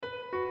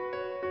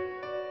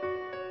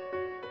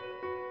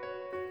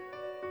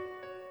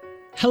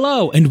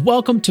Hello, and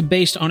welcome to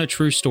Based on a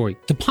True Story,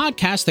 the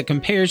podcast that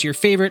compares your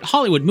favorite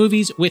Hollywood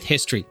movies with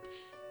history.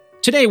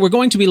 Today, we're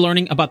going to be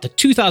learning about the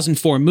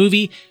 2004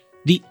 movie,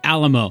 The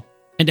Alamo.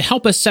 And to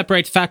help us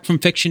separate fact from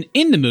fiction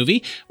in the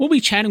movie, we'll be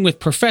chatting with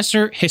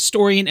professor,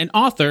 historian, and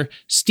author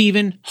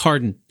Stephen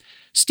Hardin.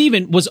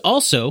 Stephen was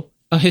also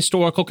a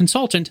historical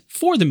consultant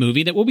for the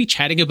movie that we'll be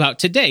chatting about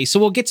today, so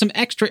we'll get some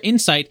extra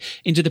insight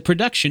into the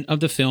production of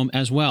the film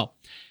as well.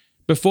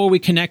 Before we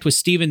connect with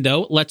Stephen,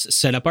 though, let's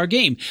set up our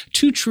game.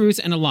 2 truths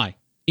and a lie.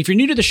 If you're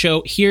new to the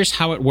show, here's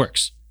how it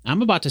works.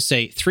 I'm about to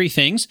say 3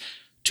 things.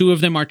 2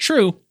 of them are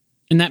true,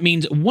 and that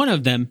means 1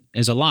 of them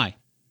is a lie.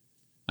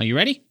 Are you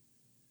ready?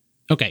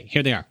 Okay,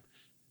 here they are.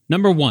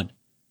 Number 1.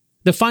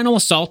 The final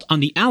assault on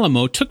the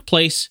Alamo took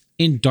place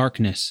in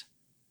darkness.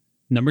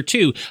 Number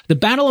 2. The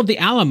Battle of the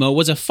Alamo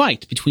was a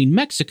fight between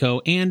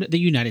Mexico and the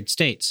United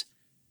States.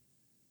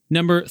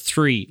 Number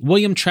 3.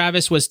 William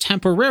Travis was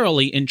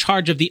temporarily in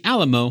charge of the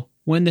Alamo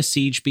when the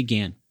siege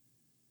began.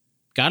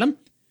 Got him?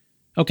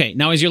 Okay,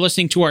 now as you're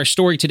listening to our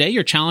story today,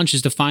 your challenge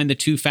is to find the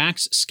 2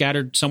 facts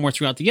scattered somewhere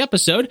throughout the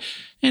episode,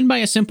 and by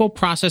a simple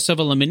process of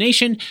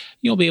elimination,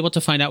 you'll be able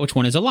to find out which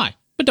one is a lie.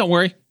 But don't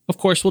worry, of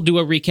course, we'll do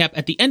a recap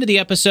at the end of the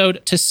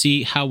episode to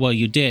see how well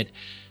you did.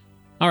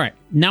 All right,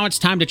 now it's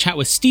time to chat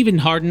with Stephen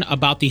Hardin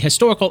about the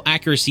historical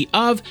accuracy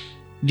of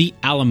the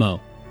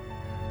Alamo.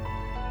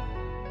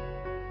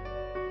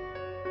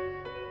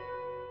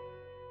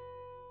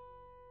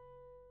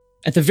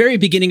 At the very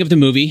beginning of the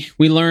movie,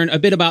 we learn a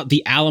bit about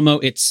the Alamo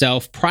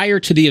itself prior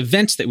to the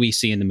events that we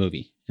see in the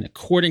movie. And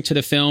according to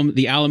the film,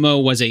 the Alamo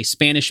was a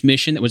Spanish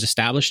mission that was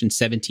established in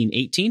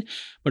 1718,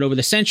 but over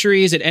the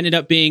centuries, it ended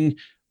up being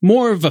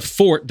more of a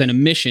fort than a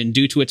mission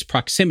due to its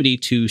proximity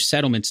to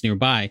settlements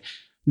nearby.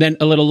 Then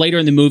a little later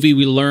in the movie,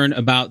 we learn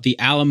about the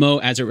Alamo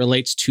as it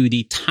relates to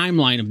the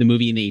timeline of the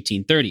movie in the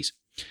 1830s.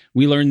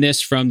 We learn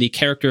this from the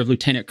character of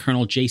Lieutenant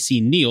Colonel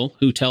J.C. Neal,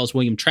 who tells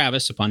William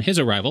Travis upon his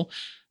arrival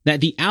that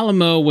the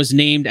Alamo was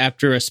named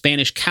after a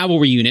Spanish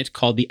cavalry unit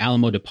called the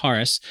Alamo de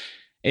Parras.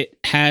 It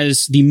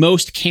has the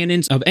most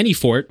cannons of any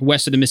fort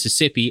west of the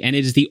Mississippi, and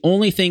it is the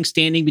only thing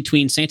standing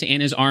between Santa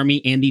Anna's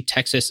army and the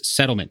Texas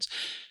settlements.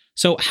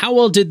 So how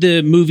well did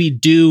the movie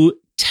do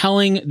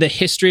telling the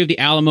history of the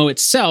Alamo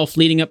itself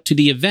leading up to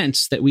the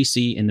events that we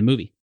see in the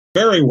movie?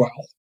 Very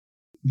well.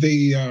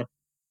 The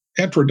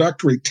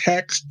introductory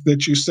text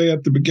that you see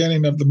at the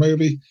beginning of the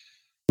movie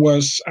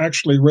was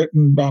actually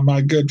written by my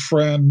good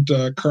friend,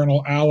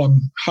 Colonel Alan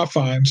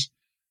Huffines,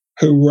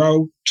 who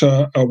wrote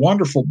a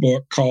wonderful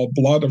book called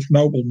Blood of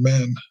Noble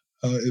Men.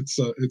 It's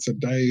a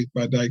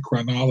day-by-day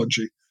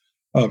chronology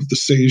of the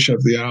siege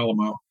of the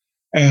Alamo.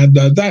 And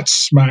that's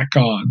smack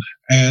on.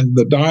 And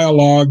the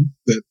dialogue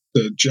that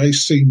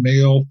J.C.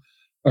 Neal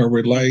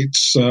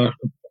relates,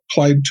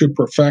 played to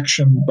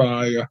perfection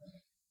by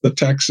the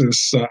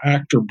Texas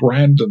actor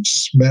Brandon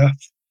Smith.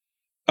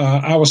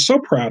 I was so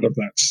proud of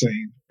that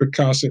scene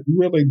because it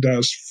really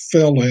does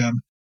fill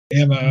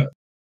in a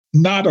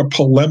not a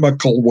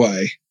polemical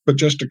way, but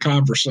just a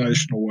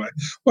conversational way.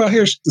 Well,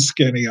 here's the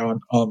skinny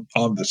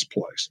on this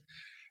place,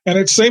 and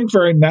it seemed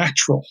very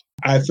natural.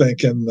 I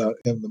think in the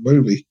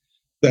movie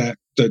that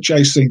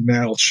J.C.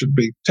 Neal should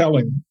be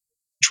telling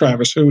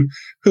Travis,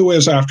 who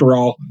is after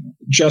all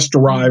just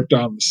arrived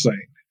on the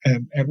scene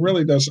and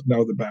really doesn't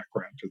know the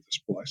background to this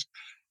place.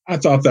 I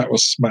thought that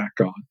was smack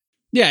on.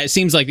 Yeah, it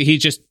seems like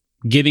he's just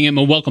giving him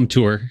a welcome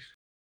tour.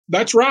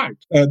 That's right.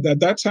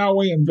 That's how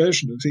we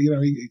envisioned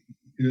it.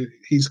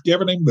 He's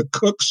giving him the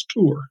cook's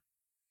tour,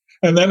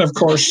 and then of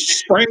course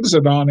springs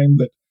it on him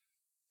that,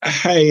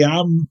 hey,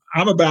 I'm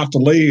about to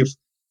leave,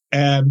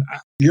 and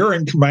you're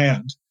in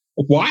command.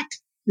 What?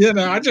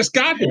 I just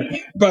got here.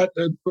 But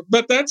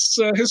that's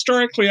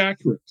historically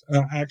accurate.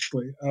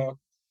 Actually,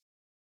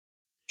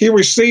 he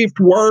received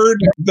word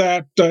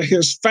that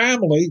his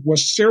family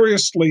was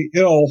seriously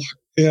ill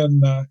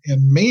in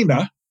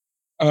Mina.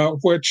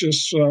 Which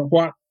is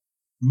what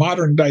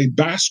modern day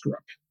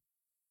Bastrop.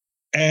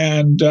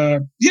 And,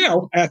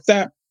 at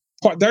that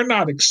point, they're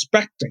not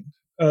expecting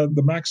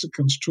the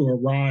Mexicans to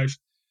arrive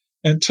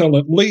until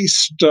at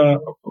least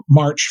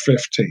March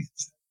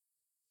 15th.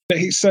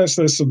 He says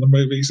this in the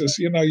movie. He says,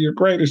 your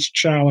greatest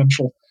challenge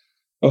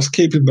was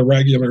keeping the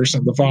regulars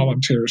and the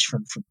volunteers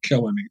from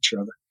killing each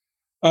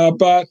other.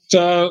 But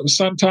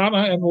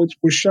Santana, and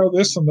we show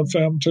this in the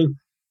film too,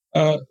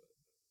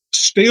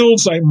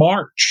 steals a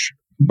march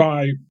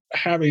by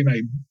having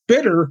a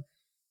bitter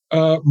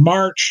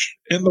march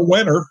in the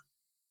winter.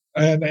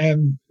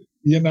 And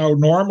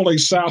normally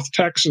South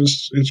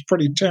Texas is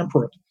pretty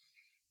temperate.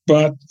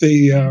 But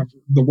the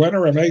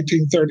winter of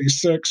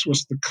 1836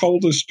 was the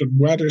coldest and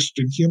wettest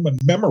in human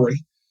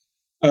memory.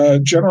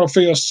 General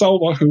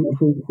Fiasola,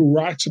 who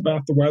writes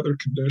about the weather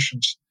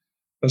conditions,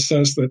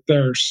 says that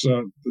there's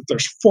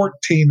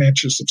 14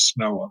 inches of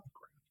snow on the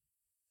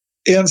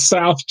ground in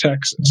South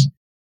Texas.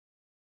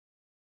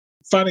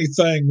 Funny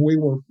thing,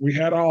 we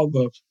had all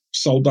the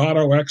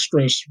soldado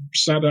extras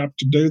set up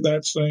to do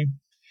that scene,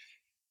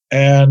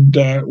 and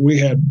we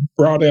had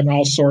brought in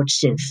all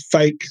sorts of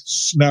fake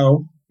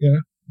snow,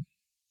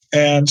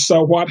 And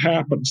so what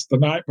happens the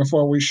night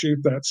before we shoot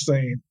that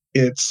scene?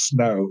 It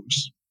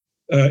snows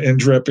in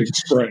Dripping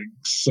Springs.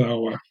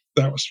 So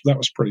that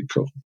was pretty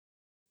cool.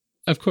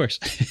 Of course.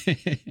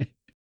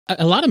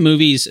 A lot of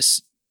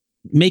movies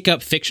make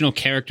up fictional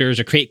characters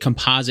or create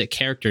composite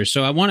characters.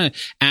 So I want to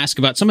ask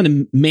about some of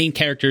the main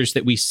characters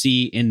that we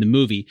see in the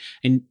movie.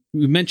 And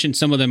we mentioned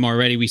some of them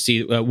already. We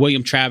see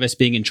William Travis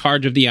being in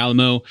charge of the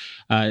Alamo,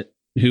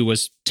 who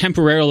was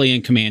temporarily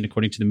in command,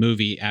 according to the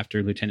movie,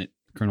 after Lieutenant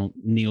Colonel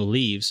Neal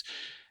leaves.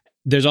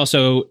 There's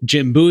also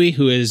Jim Bowie,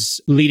 who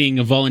is leading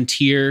a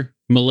volunteer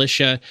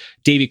militia.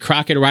 Davy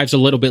Crockett arrives a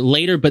little bit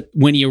later, but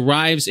when he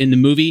arrives in the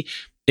movie,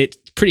 it's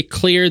pretty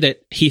clear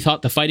that he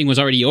thought the fighting was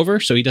already over,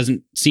 so he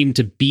doesn't seem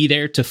to be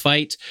there to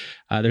fight.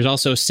 There's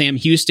also Sam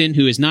Houston,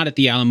 who is not at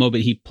the Alamo,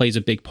 but he plays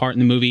a big part in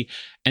the movie.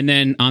 And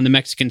then on the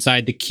Mexican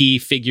side, the key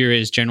figure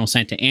is General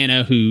Santa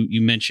Anna, who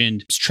you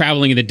mentioned is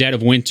traveling in the dead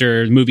of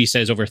winter. The movie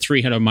says over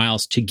 300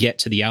 miles to get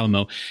to the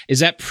Alamo. Is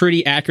that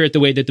pretty accurate, the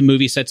way that the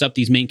movie sets up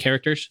these main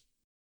characters?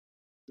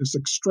 It's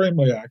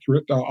extremely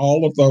accurate.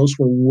 All of those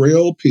were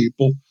real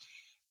people,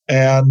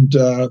 and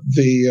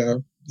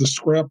the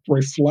script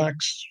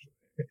reflects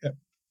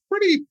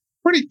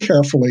pretty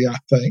carefully, I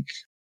think.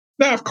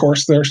 Now, of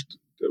course,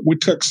 we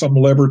took some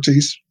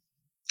liberties,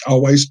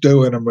 always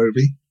do in a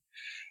movie.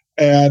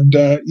 And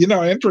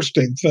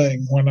interesting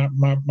thing, when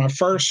my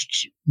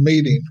first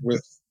meeting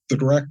with the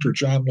director,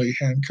 John Lee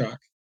Hancock,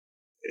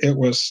 it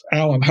was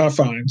Alan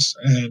Huffines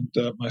and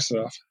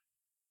myself.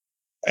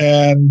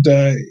 And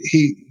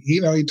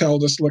he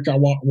told us, look, I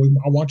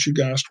want you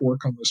guys to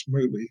work on this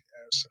movie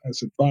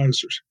as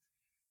advisors,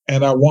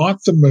 and I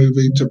want the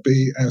movie to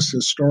be as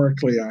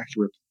historically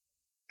accurate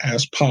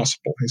as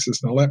possible. He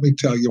says, now let me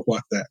tell you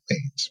what that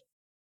means.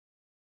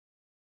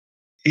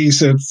 He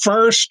said,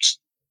 first,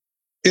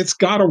 it's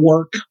got to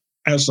work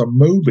as a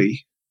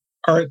movie,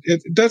 or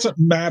it doesn't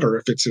matter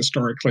if it's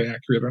historically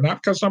accurate or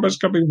not, because nobody's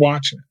going to be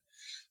watching it.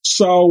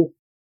 So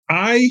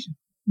I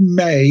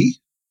may,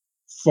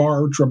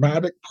 for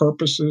dramatic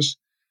purposes,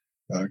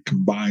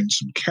 combine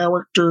some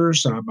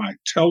characters. I might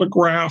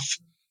telegraph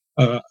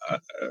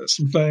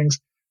some things,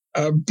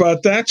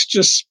 but that's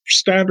just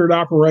standard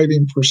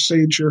operating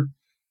procedure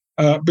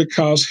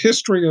because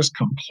history is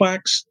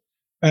complex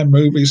and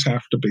movies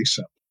have to be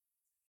simple.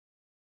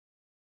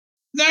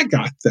 I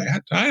got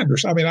that. I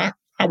understand. I mean,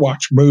 I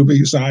watch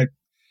movies.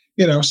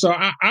 So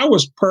I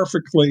was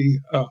perfectly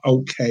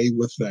okay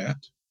with that.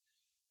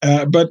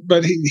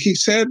 But he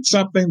said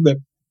something that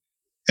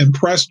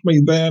impressed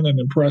me then and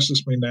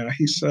impresses me now.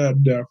 He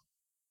said,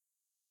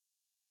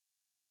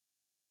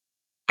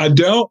 I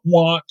don't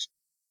want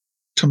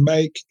to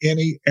make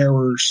any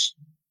errors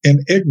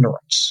in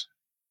ignorance.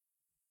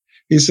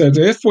 He said,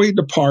 if we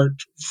depart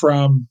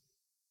from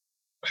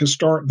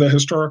the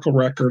historical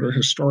record or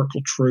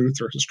historical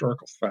truth or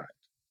historical fact,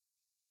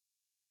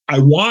 I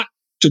want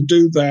to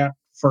do that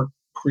for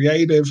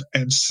creative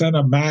and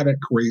cinematic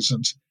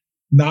reasons,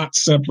 not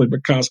simply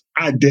because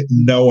I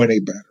didn't know any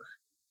better.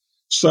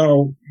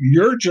 So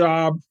your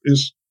job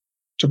is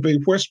to be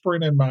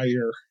whispering in my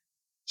ear,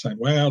 saying,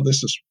 well,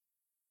 this is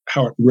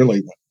how it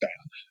really went down.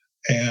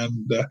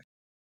 And,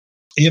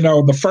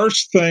 the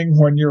first thing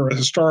when you're a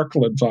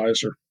historical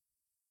advisor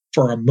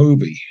for a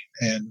movie,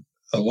 and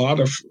a lot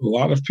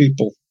of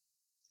people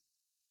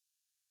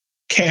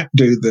can't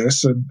do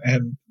this,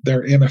 and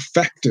they're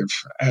ineffective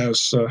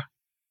as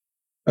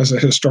a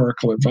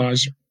historical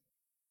advisor.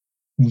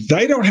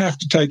 They don't have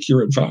to take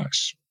your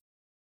advice.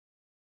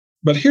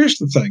 But here's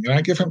the thing, and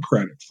I give him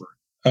credit for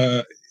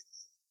it.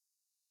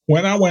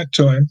 When I went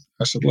to him,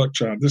 I said, look,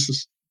 John, this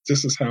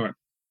is how it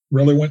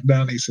really went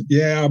down. He said,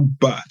 yeah,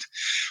 but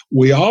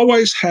we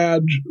always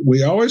had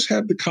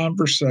the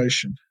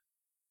conversation.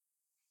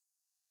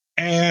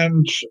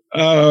 And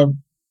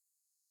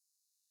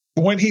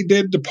when he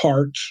did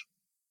depart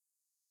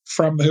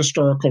from the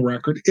historical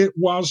record, it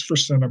was for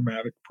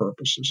cinematic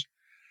purposes.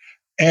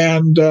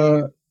 And,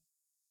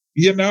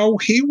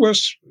 he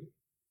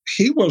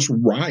was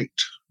right.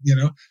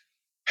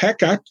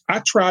 Heck, I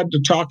tried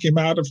to talk him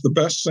out of the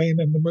best scene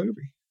in the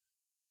movie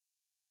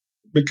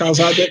because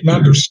I didn't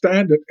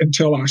understand it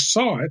until I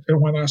saw it.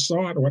 And when I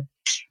saw it, I went,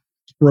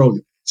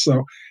 brilliant.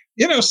 So,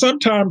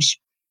 sometimes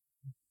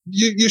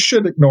you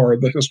should ignore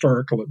the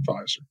historical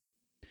advisor.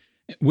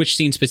 Which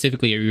scene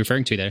specifically are you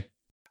referring to there?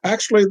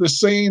 Actually, the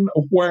scene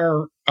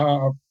where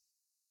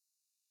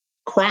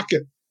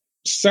Crockett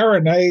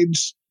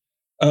serenades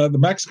the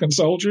Mexican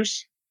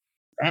soldiers.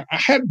 I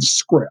had the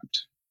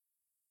script,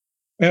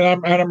 and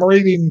I'm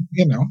reading,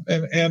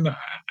 and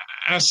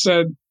I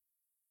said,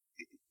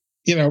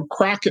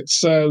 Crockett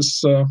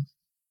says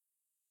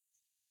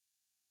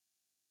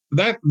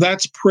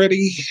that's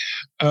pretty.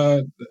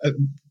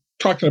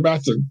 Talking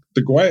about the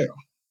Deguello.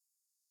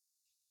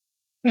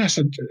 And I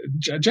said,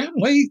 John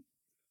Lee,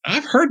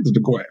 I've heard the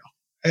Deguello,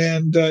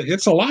 and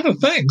it's a lot of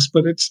things,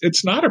 but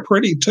it's not a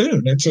pretty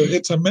tune.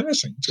 It's a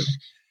menacing tune.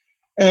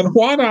 And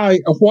what I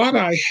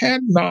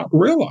had not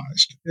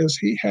realized is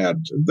he had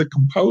the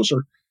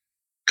composer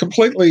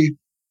completely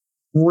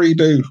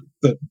redo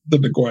the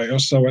Deguello,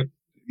 so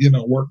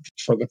worked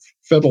for the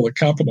fiddle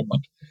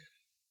accompaniment.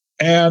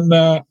 And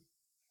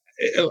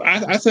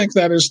I think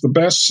that is the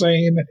best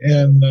scene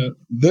in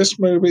this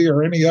movie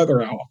or any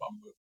other Alamo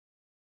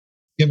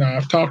movie.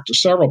 I've talked to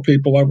several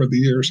people over the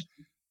years.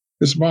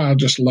 This is why I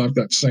just love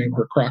that scene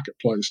where Crockett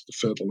plays the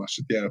fiddle. I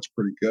said, yeah, it's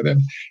pretty good.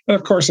 And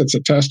of course, it's a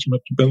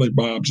testament to Billy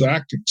Bob's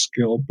acting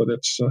skill, but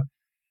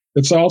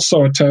it's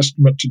also a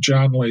testament to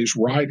John Lee's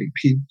writing.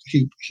 He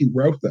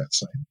wrote that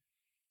scene.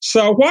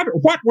 So what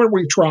were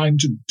we trying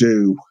to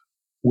do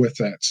with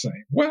that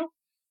scene? Well,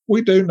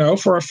 we do know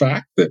for a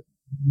fact that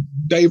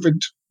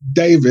David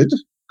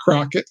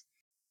Crockett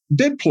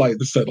did play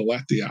the fiddle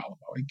at the Alamo.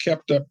 He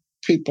kept up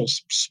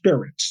people's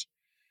spirits.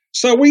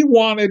 So we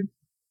wanted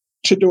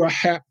to do a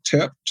hat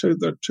tip to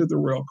the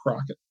real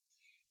Crockett,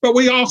 but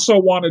we also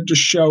wanted to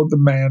show the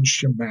man's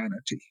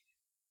humanity.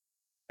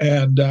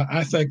 And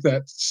I think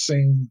that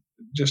scene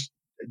just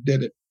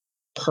did it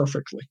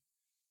perfectly.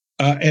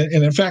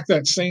 And in fact,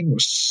 that scene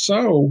was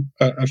so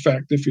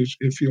effective.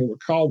 If you'll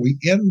recall, we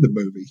end the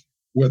movie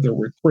with a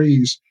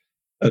reprise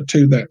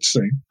to that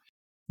scene.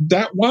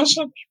 That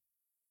wasn't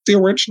the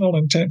original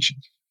intention.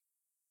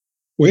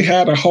 We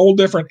had a whole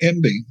different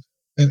ending,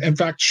 and in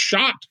fact,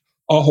 shot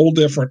a whole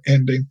different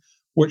ending,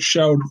 which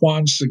showed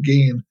Juan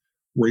Seguin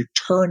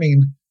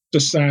returning to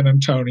San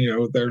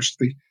Antonio. There's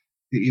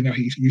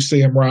you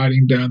see him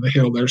riding down the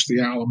hill. There's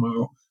the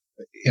Alamo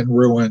in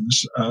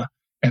ruins,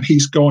 and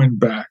he's going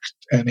back,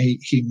 and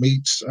he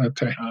meets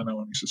Tejano,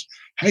 and he says,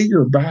 "Hey,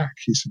 you're back."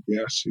 He said,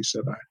 "Yes." He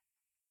said,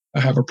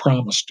 I have a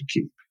promise to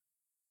keep,"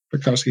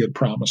 because he had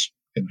promised,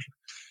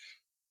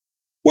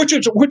 which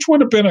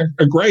would have been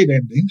a great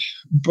ending.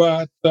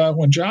 But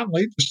when John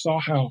Lee just saw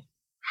how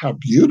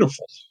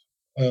beautiful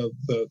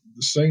the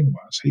scene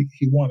was,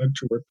 he wanted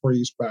to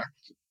reprise back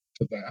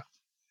to that.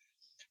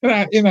 And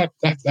I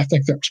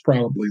think that was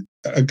probably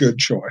a good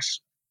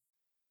choice.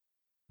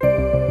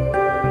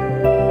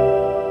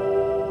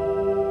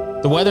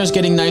 The weather's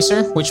getting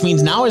nicer, which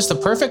means now is the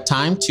perfect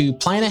time to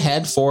plan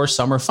ahead for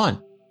summer fun.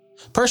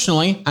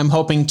 Personally, I'm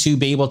hoping to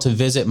be able to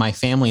visit my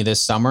family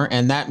this summer,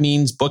 and that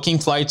means booking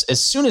flights as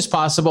soon as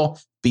possible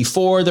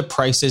before the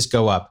prices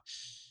go up.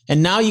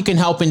 And now you can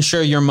help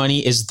ensure your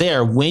money is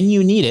there when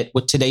you need it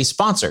with today's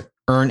sponsor,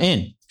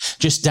 EarnIn.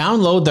 Just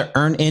download the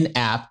EarnIn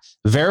app,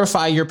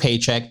 verify your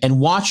paycheck, and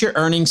watch your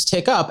earnings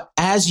tick up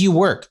as you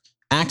work.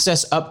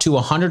 Access up to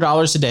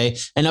 $100 a day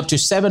and up to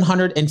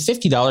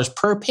 $750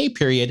 per pay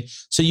period,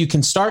 so you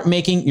can start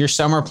making your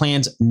summer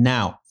plans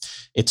now.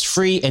 It's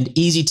free and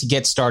easy to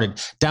get started.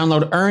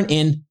 Download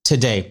EarnIn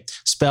today,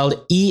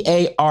 spelled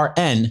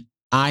EARNIN,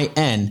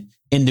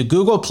 in the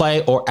Google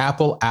Play or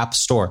Apple App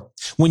Store.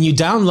 When you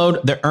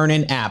download the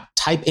EarnIn app,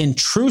 type in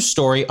True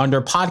Story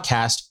under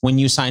podcast when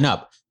you sign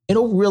up.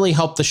 It'll really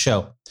help the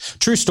show.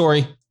 True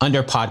Story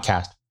under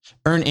podcast.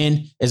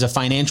 EarnIn is a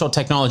financial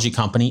technology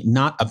company,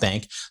 not a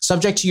bank,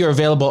 subject to your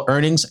available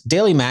earnings,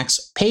 daily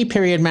max, pay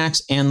period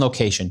max, and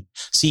location.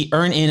 See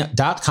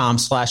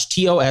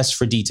earnin.com/TOS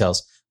for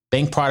details.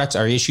 Bank products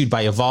are issued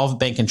by Evolve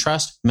Bank and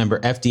Trust, member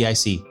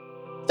FDIC.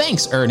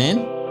 Thanks,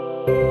 EarnIn.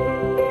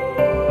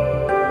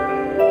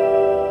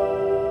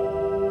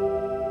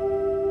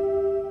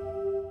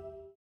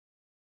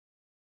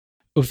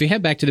 If we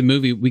head back to the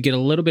movie, we get a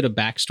little bit of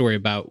backstory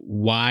about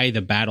why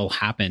the battle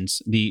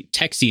happens. The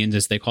Texians,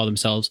 as they call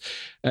themselves,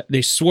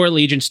 they swore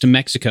allegiance to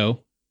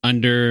Mexico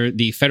under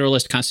the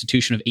Federalist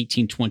Constitution of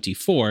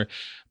 1824.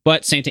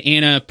 But Santa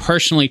Anna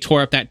personally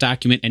tore up that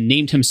document and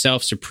named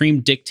himself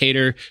supreme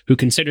dictator, who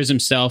considers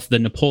himself the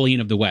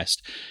Napoleon of the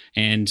West.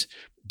 And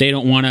they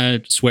don't want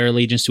to swear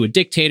allegiance to a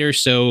dictator,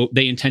 so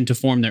they intend to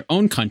form their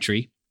own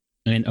country.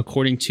 And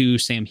according to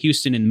Sam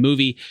Houston in the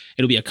movie,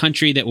 it'll be a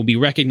country that will be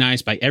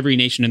recognized by every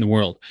nation in the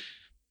world.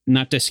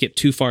 Not to skip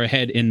too far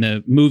ahead in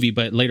the movie,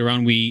 but later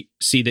on we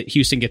see that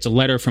Houston gets a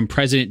letter from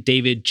President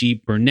David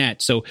G.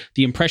 Burnett. So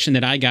the impression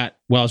that I got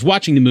while I was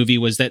watching the movie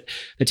was that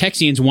the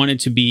Texians wanted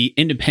to be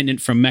independent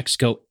from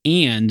Mexico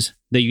and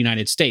the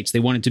United States.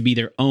 They wanted to be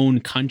their own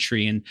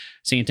country. And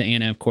Santa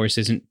Anna, of course,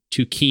 isn't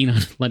too keen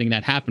on letting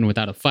that happen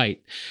without a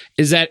fight.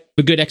 Is that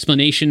a good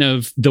explanation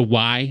of the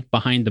why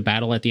behind the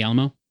battle at the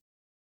Alamo?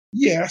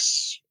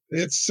 Yes,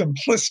 it's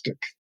simplistic,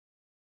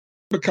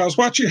 because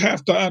what you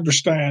have to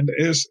understand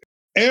is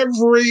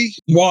every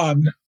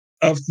one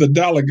of the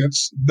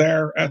delegates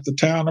there at the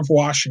town of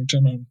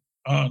Washington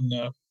on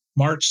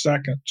March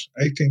 2nd,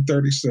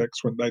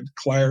 1836, when they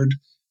declared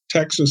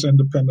Texas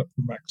independent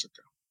from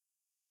Mexico,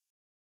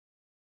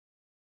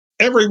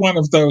 every one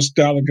of those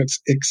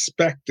delegates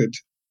expected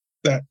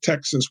that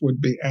Texas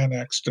would be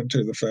annexed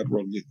into the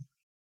federal union.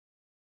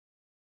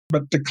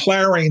 But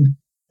declaring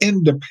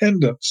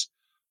independence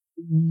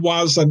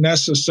was a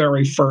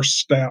necessary first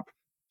step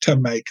to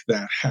make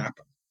that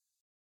happen.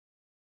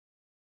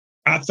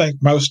 I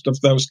think most of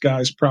those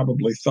guys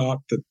probably thought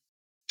that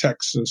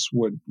Texas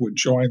would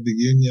join the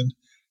Union,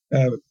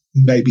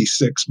 maybe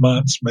 6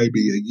 months,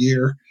 maybe a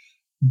year,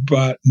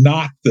 but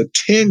not the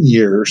 10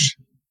 years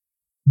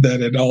that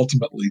it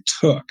ultimately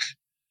took.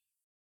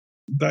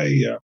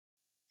 They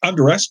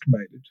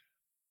underestimated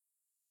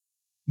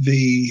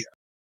the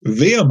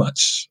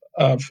vehemence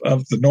of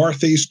the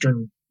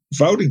Northeastern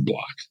voting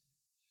bloc.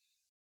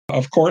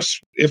 Of course,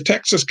 if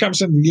Texas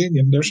comes in the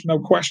Union, there's no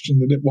question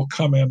that it will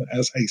come in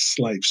as a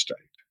slave state.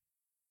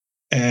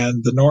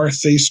 And the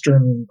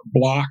Northeastern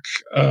bloc,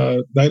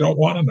 they don't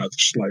want another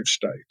slave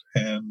state,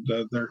 and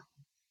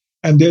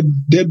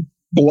did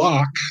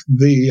block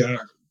the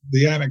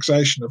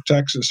annexation of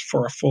Texas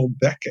for a full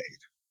decade.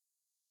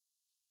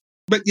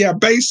 But yeah,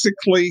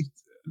 basically,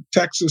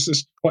 Texas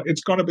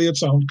it's going to be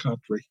its own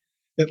country,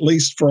 at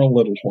least for a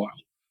little while.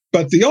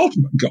 But the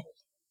ultimate goal,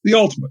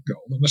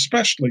 and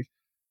especially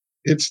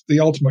it's the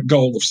ultimate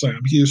goal of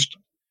Sam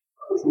Houston,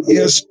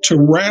 is to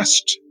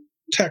wrest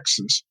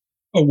Texas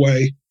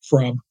away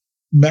from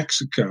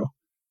Mexico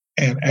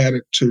and add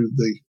it to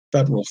the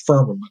federal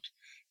firmament.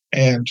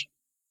 And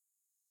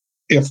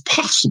if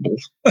possible,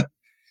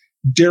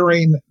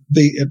 during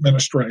the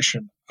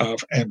administration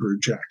of Andrew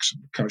Jackson,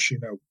 because,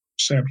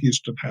 Sam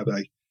Houston had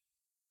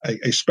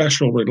a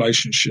special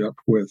relationship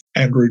with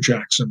Andrew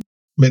Jackson.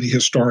 Many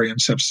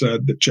historians have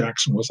said that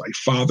Jackson was a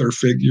father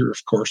figure.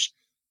 Of course,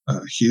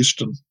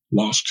 Houston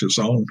lost his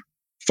own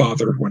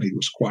father when he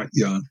was quite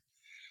young.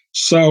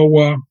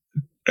 So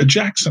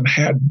Jackson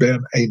had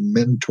been a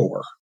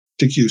mentor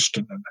to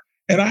Houston.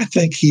 And I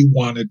think he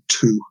wanted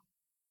to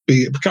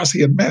be, because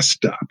he had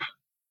messed up,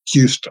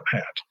 Houston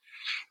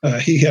had.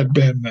 He had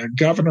been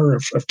governor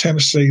of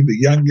Tennessee, the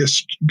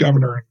youngest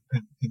governor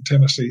in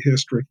Tennessee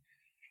history,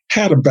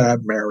 had a bad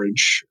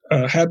marriage,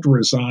 had to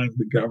resign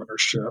the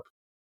governorship.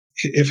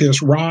 If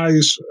his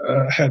rise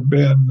had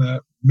been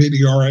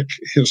meteoric,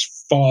 his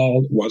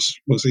fall was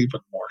even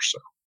more so.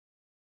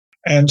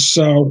 And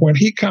so when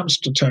he comes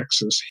to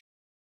Texas,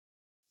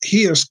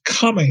 he is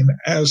coming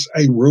as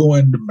a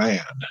ruined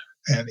man,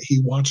 and he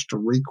wants to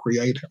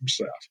recreate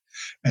himself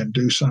and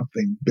do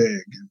something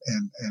big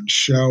and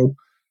show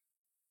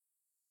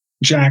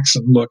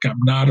Jackson, look, I'm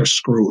not a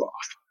screw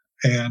off.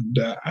 And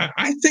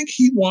I think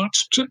he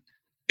wants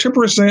to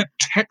present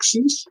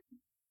Texas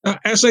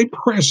as a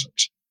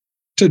present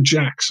to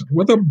Jackson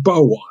with a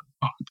bow on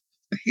top.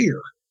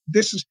 Here,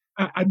 this is,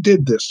 I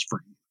did this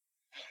for you.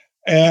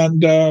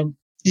 And,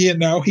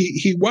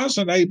 he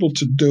wasn't able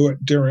to do it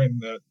during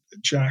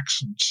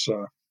Jackson's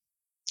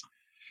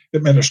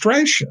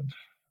administration.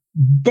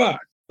 But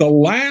the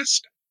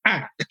last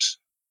act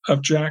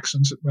of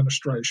Jackson's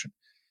administration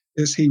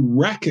is he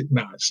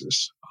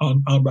recognizes,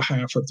 on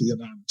behalf of the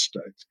United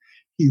States,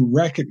 he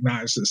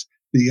recognizes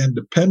the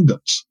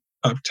independence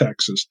of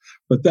Texas.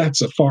 But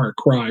that's a far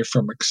cry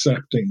from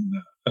accepting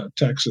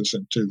Texas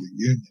into the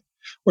Union,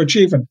 which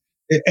even,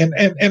 and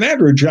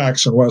Andrew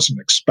Jackson was an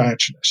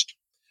expansionist.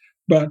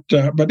 But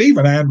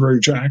even Andrew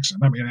Jackson,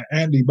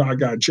 Andy by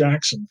God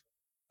Jackson,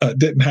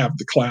 didn't have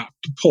the clout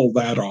to pull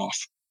that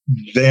off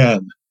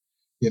then.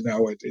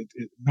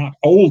 Not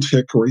old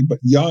Hickory, but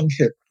young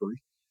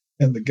Hickory,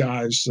 and the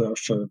guys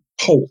for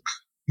Polk,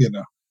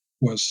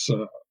 was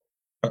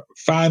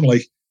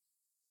finally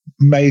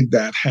made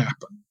that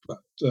happen. But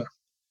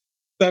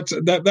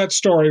that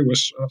story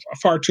was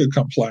far too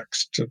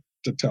complex to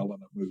tell in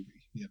a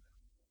movie.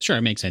 Sure,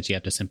 it makes sense. You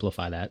have to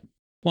simplify that.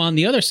 Well, on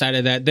the other side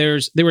of that, there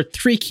were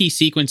three key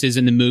sequences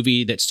in the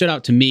movie that stood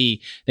out to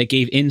me that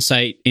gave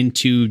insight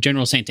into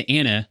General Santa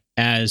Anna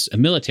as a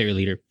military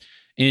leader.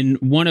 In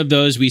one of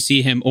those, we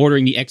see him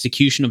ordering the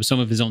execution of some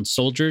of his own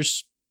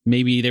soldiers.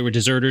 Maybe they were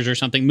deserters or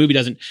something. The movie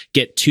doesn't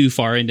get too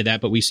far into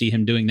that, but we see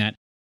him doing that.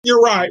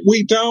 You're right.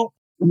 We don't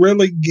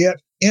really get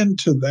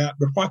into that,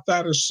 but what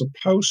that is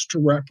supposed to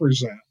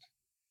represent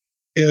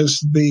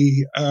is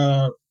the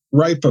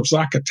rape of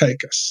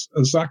Zacatecas.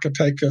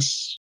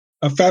 Zacatecas,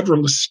 a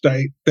federalist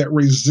state that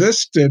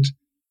resisted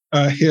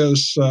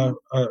his,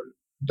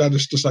 that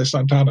is to say,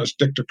 Santana's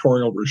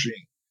dictatorial regime.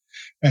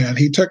 And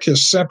he took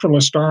his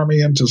centralist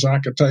army into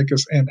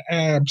Zacatecas and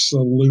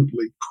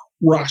absolutely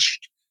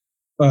crushed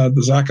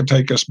the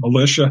Zacatecas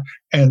militia,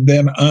 and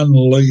then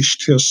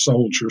unleashed his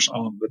soldiers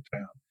on the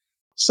town.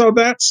 So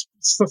that's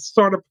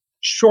sort of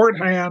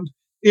shorthand.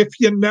 If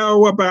you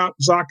know about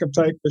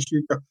Zacatecas,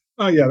 you go,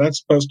 oh yeah,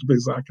 that's supposed to be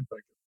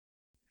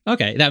Zacatecas.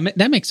 Okay,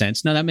 that makes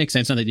sense. No, that makes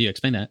sense now that you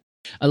explain that.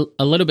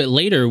 A little bit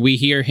later, we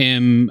hear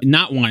him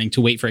not wanting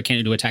to wait for a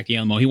cannon to attack the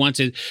Alamo. He wants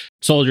his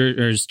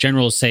soldiers,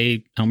 generals say,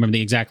 I don't remember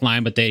the exact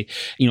line, but they,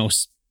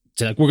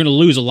 we're going to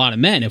lose a lot of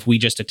men if we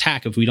just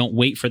attack, if we don't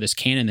wait for this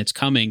cannon that's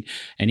coming.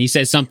 And he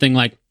says something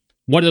like,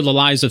 what are the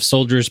lives of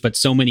soldiers but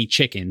so many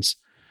chickens?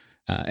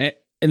 And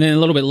then a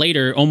little bit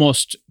later,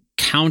 almost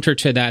counter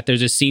to that,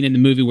 there's a scene in the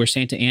movie where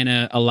Santa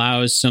Anna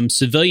allows some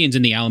civilians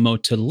in the Alamo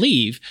to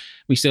leave.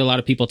 We see a lot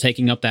of people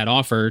taking up that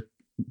offer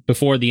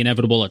before the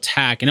inevitable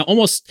attack. And it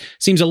almost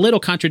seems a little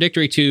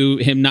contradictory to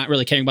him not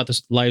really caring about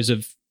the lives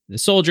of the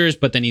soldiers,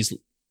 but then he's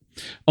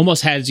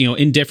almost has,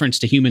 indifference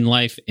to human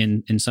life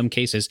in some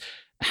cases.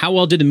 How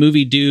well did the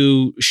movie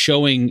do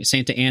showing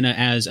Santa Anna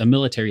as a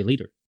military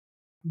leader?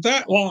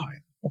 That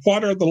line,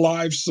 what are the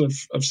lives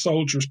of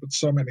soldiers but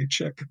so many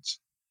chickens?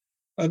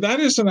 That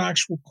is an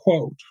actual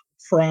quote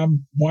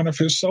from one of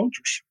his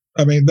soldiers.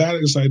 That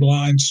is a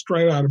line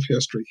straight out of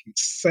history. He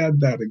said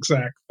that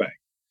exact thing.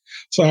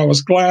 So I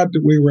was glad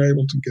that we were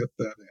able to get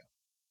that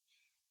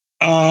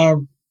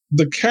in.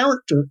 The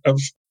character of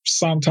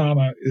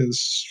Santana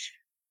is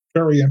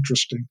very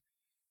interesting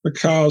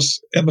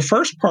because in the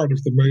first part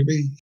of the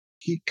movie,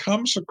 he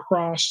comes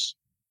across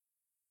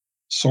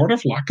sort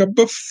of like a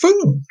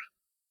buffoon.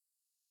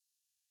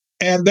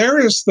 And there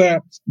is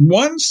that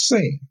one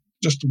scene,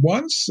 just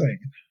one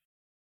scene,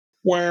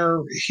 where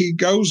he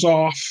goes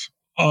off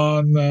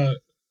on,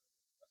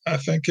 I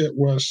think it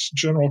was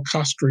General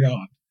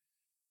Castrillon.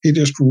 He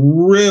just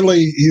really,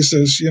 he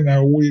says,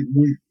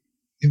 we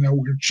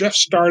just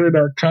started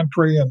our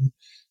country and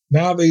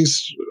now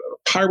these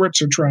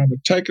pirates are trying to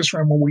take us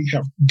from, and we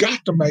have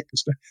got to make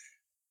this.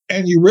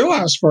 And you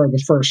realize for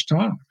the first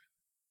time,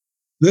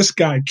 this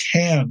guy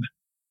can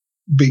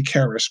be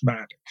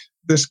charismatic.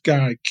 This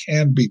guy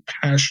can be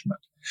passionate.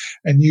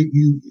 And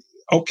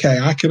okay,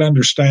 I could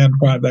understand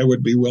why they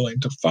would be willing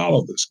to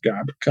follow this guy,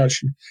 because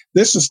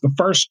this is the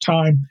first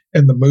time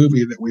in the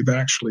movie that we've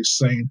actually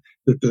seen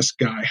that this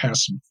guy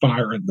has some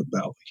fire in the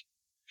belly.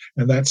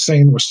 And that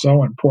scene was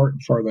so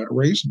important for that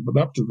reason.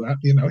 But up to that,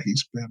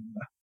 he's been,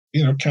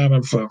 kind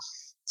of a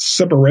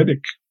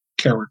sybaritic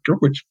character,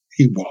 which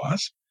he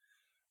was.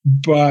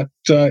 But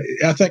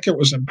I think it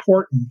was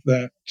important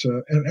that,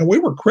 and we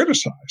were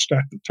criticized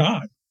at the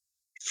time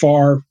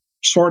for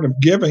sort of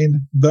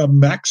giving the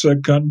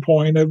Mexican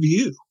point of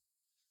view.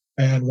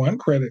 And one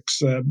critic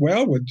said,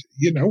 well, would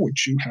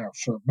you have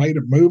made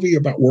a movie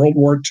about World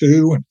War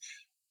II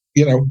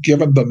and,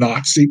 given the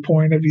Nazi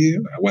point of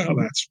view? Well,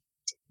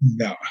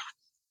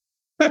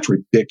 that's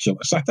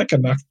ridiculous. I think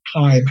enough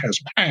time has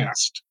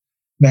passed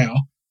now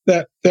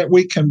that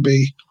we can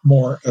be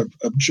more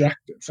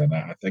objective. And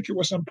I think it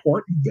was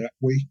important that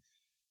we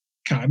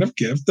kind of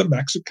give the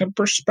Mexican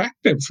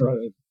perspective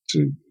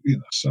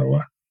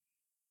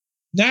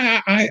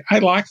I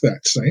like that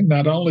scene,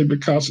 not only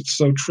because it's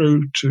so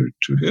true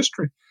to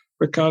history,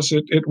 because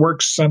it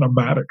works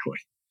cinematically.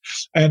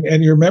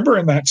 And you remember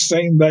in that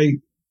scene,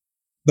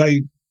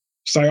 they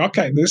say,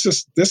 okay, this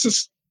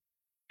is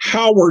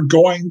how we're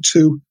going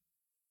to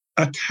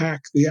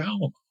attack the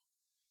Alamo.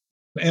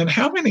 And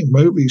how many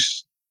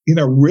movies,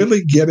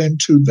 really get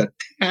into the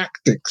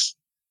tactics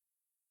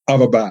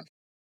of a battle,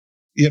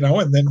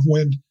 and then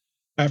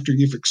after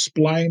you've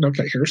explained,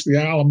 okay, here's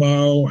the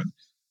Alamo, and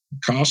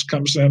Cost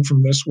comes in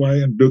from this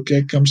way, and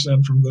Duque comes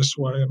in from this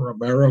way, and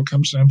Romero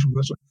comes in from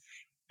this way.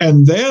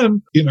 And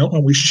then,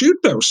 when we shoot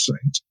those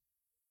scenes,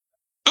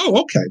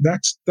 oh, okay,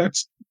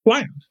 that's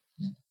planned.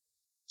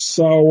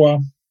 So,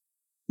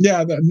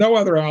 no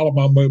other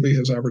Alamo movie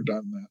has ever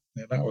done that.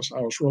 And I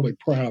was really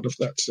proud of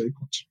that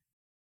sequence.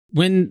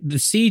 When the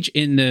siege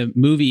in the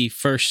movie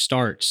first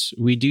starts,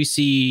 we do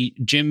see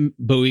Jim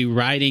Bowie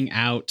riding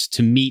out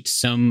to meet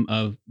some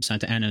of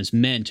Santa Anna's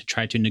men to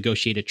try to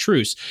negotiate a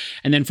truce.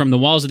 And then from the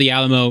walls of the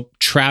Alamo,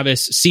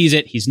 Travis sees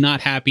it. He's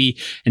not happy.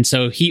 And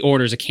so he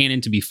orders a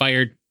cannon to be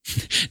fired.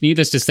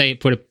 Needless to say,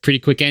 it put a pretty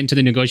quick end to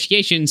the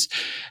negotiations.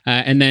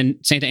 And then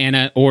Santa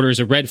Anna orders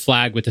a red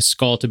flag with a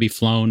skull to be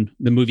flown.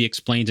 The movie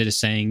explains it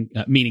as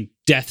meaning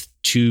death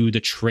to the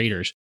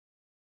traitors.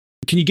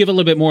 Can you give a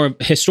little bit more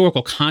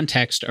historical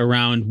context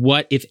around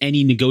what, if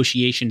any,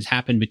 negotiations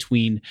happened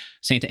between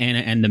Santa Anna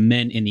and the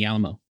men in the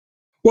Alamo?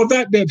 Well,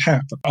 that did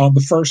happen on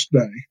the first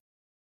day.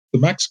 The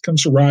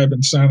Mexicans arrived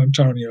in San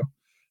Antonio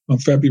on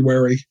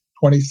February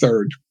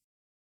 23rd,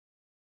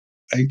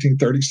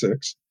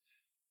 1836.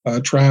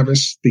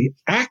 Travis, the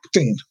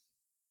acting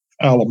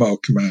Alamo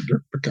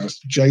commander, because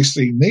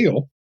J.C.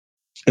 Neal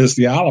is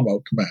the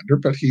Alamo commander,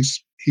 but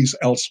he's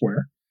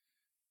elsewhere.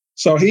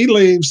 So he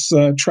leaves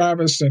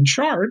Travis in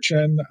charge,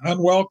 and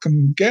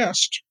unwelcome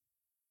guests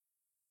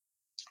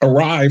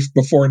arrive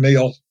before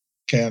Neal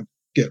can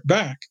get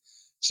back.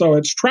 So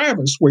it's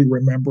Travis we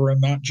remember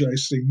and not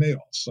J.C. Neal.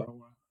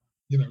 So,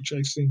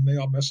 J.C.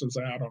 Neal misses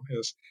out on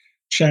his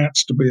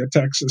chance to be a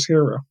Texas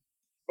hero,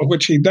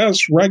 which he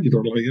does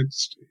regularly.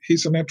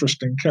 He's an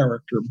interesting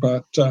character.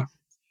 But,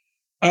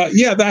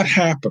 that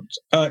happened.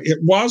 It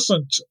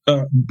wasn't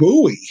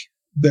Bowie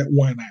that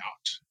went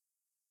out,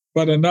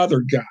 but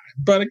another guy.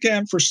 But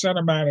again, for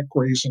cinematic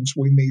reasons,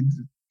 we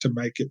needed to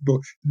make it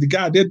Bowie. The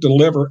guy did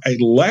deliver a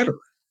letter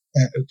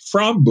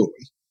from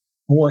Bowie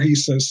where he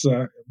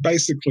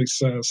basically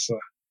says,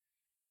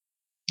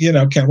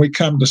 can we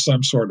come to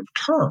some sort of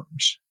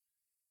terms?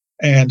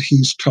 And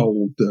he's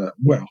told,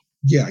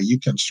 you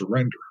can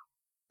surrender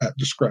at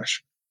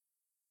discretion,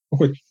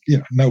 which,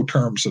 no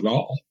terms at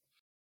all.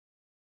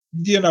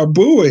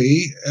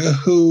 Bowie,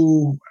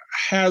 who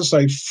has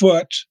a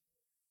foot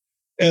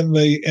in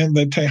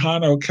the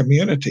Tejano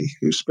community,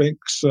 who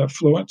speaks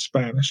fluent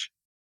Spanish,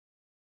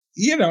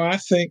 I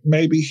think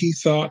maybe he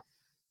thought,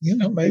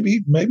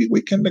 maybe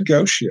we can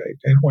negotiate.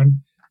 And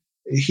when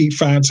he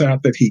finds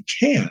out that he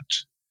can't,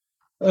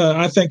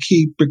 I think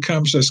he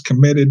becomes as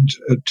committed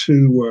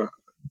to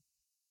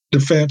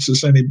defense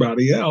as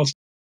anybody else.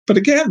 But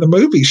again, the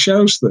movie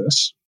shows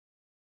this.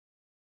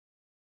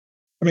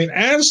 I mean,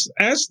 as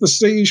the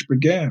siege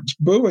begins,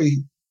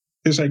 Bowie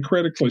is a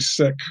critically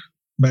sick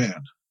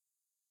man.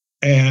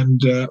 And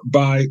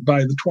by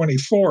the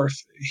 24th,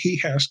 he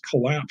has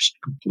collapsed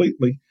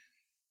completely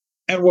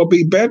and will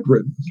be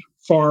bedridden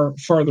for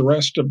the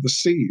rest of the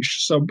siege.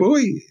 So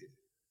Bowie,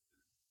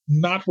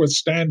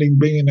 notwithstanding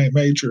being a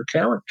major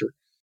character,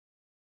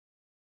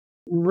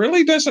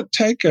 really doesn't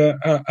take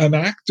an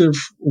active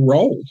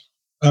role.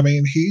 I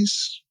mean,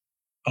 he's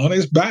on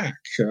his back.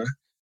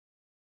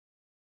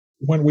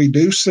 When we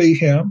do see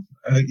him,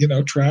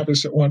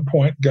 Travis at one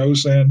point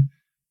goes in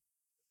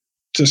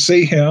to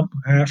see him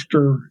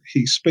after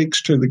he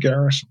speaks to the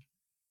garrison.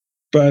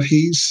 But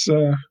he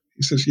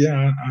says,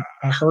 yeah,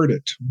 I heard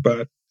it,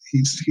 but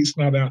he's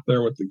not out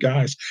there with the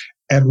guys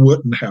and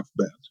wouldn't have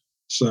been.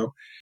 So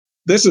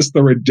this is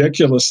the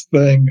ridiculous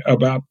thing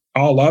about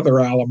all other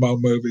Alamo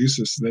movies,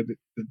 is that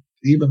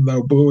even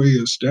though Bowie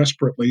is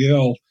desperately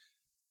ill,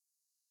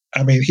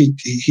 I mean,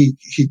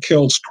 he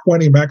kills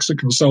 20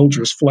 Mexican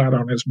soldiers flat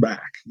on his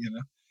back,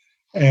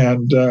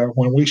 And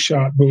when we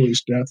shot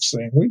Bowie's death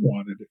scene, we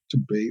wanted it to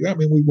be,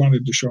 we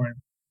wanted to show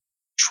him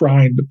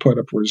trying to put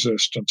up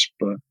resistance,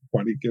 but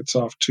when he gets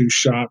off 2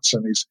 shots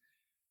and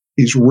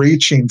he's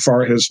reaching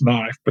for his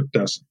knife but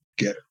doesn't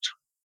get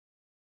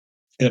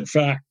it. In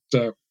fact,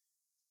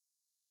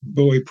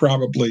 Bowie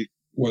probably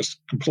was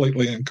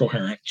completely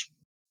incoherent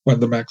when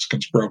the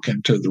Mexicans broke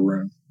into the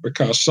room,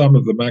 because some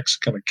of the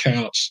Mexican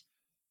accounts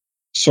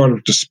sort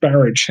of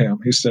disparage him.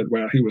 He said,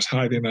 well, he was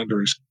hiding under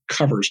his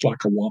covers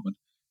like a woman.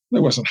 He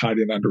wasn't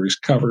hiding under his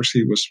covers.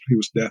 He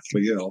was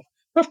deathly ill.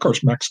 Of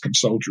course, Mexican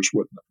soldiers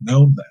wouldn't have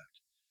known that.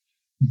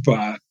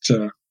 But,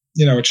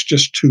 it's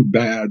just too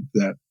bad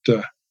that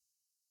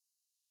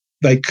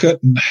they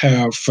couldn't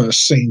have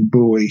seen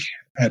Bowie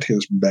at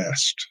his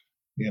best.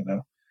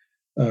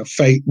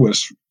 Fate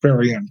was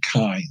very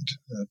unkind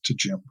to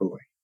Jim Bowie.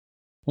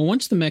 Well,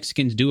 once the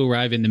Mexicans do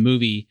arrive in the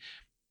movie,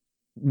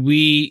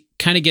 we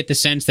kind of get the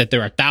sense that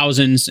there are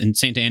thousands in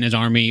Santa Anna's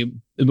army,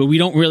 but we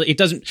don't really,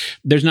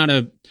 there's not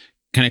a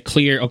kind of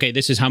clear, okay,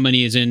 this is how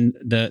many is in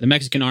the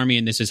Mexican army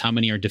and this is how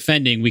many are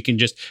defending. We can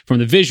just, from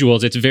the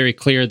visuals, it's very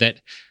clear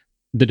that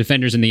the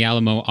defenders in the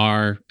Alamo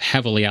are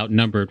heavily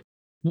outnumbered.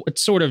 What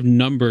sort of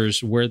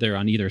numbers were there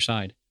on either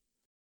side?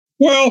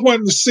 Well,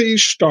 when the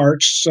siege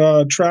starts,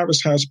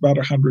 Travis has about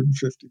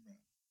 150 men.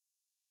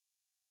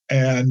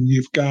 And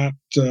you've got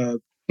the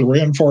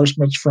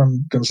reinforcements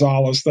from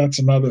Gonzales, that's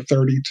another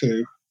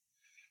 32.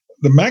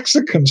 The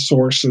Mexican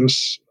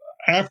sources,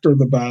 after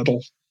the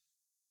battle,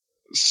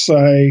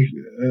 say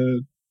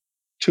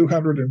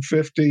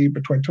 250,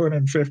 between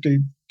 250,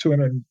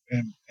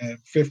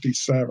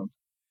 257.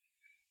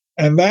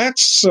 And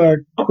that's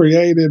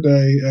created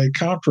a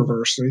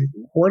controversy.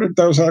 Where did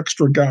those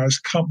extra guys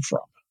come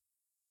from?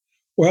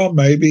 Well,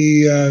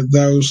 maybe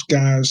those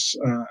guys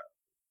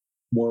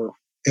were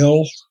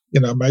ill.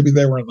 Maybe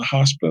they were in the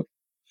hospital.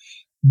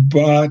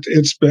 But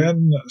it's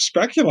been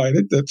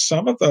speculated that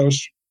some of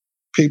those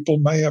people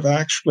may have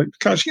actually,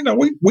 because,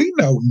 we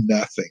know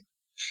nothing.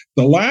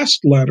 The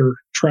last letter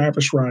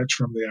Travis writes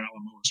from the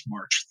Alamo is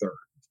March 3rd.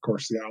 Of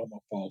course, the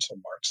Alamo falls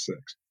on March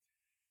 6th.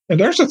 And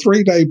there's a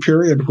 3-day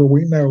period where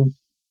we know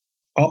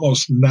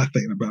almost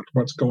nothing about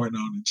what's going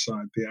on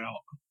inside the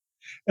Alamo.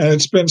 And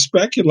it's been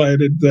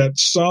speculated that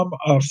some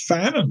of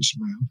Fannon's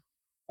men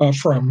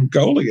from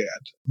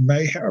Goliad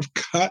may have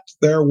cut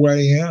their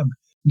way in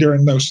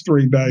during those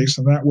 3 days,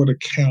 and that would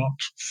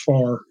account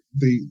for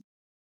the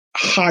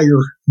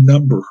higher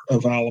number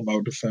of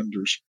Alamo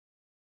defenders.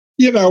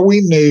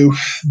 We knew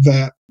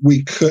that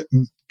we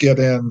couldn't get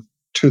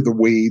into the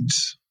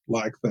weeds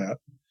like that.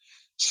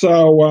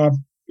 So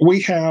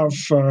we have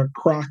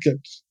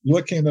Crockett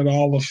looking at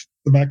all of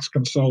the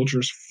Mexican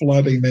soldiers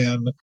flooding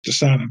in to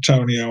San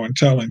Antonio and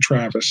telling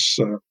Travis,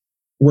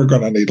 we're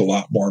going to need a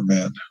lot more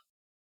men.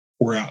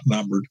 We're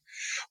outnumbered,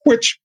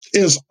 which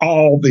is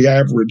all the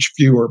average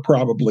viewer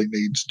probably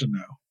needs to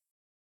know.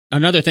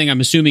 Another thing I'm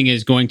assuming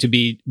is going to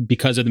be,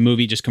 because of the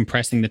movie just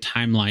compressing the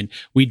timeline,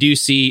 we do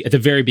see at the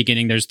very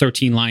beginning, there's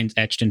 13 lines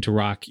etched into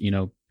rock,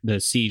 the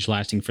siege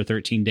lasting for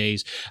 13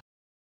 days.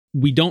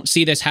 We don't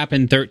see this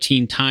happen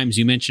 13 times.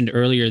 You mentioned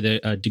earlier the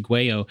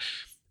Degüello,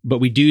 but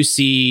we do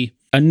see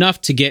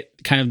enough to get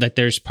kind of that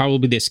there's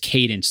probably this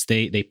cadence.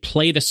 They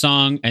play the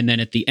song, and then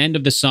at the end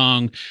of the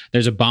song,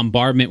 there's a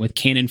bombardment with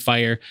cannon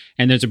fire,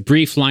 and there's a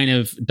brief line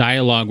of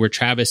dialogue where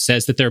Travis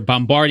says that they're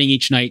bombarding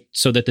each night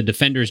so that the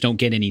defenders don't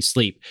get any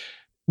sleep.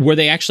 Were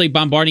they actually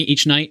bombarding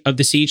each night of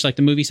the siege like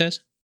the movie says?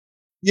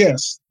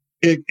 Yes,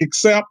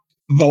 except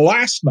the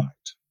last night.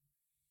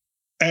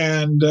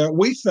 And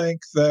we think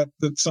that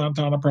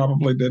Santana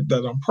probably did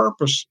that on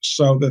purpose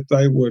so that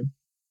they would,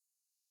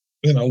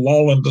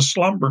 lull into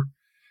slumber.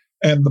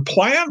 And the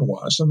plan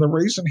was, and the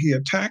reason he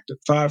attacked at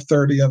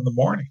 5:30 in the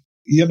morning,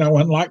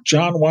 unlike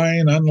John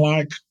Wayne,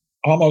 unlike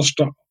almost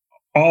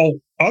all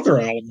other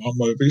Alamo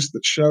movies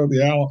that show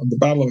the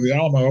Battle of the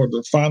Alamo or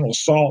the final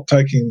assault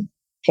taking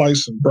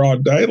place in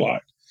broad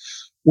daylight,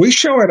 we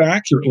show it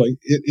accurately.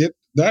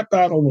 That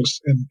battle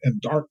was in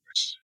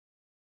darkness.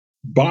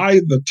 By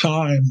the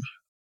time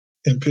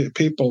and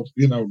people,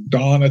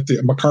 dawn at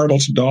the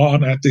McCardle's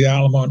dawn at the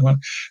Alamo. And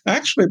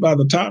actually, by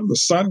the time the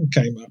sun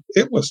came up,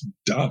 it was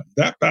done.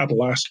 That battle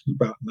lasted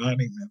about 90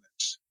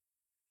 minutes.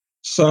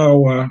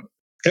 So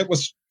it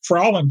was, for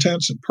all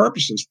intents and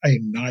purposes, a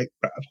night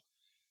battle.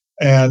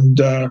 And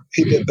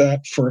he did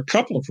that for a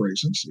couple of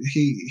reasons.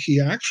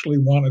 He actually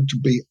wanted to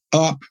be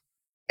up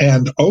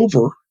and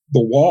over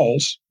the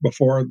walls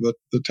before the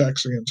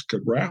Texians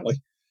could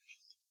rally.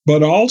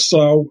 But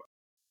also,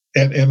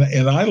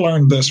 and I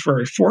learned this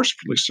very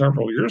forcefully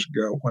several years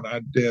ago when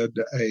I did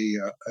a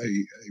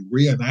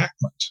reenactment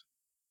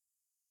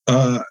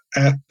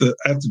at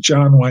the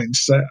John Wayne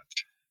set.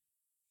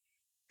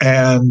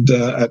 And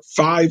at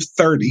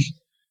 5:30,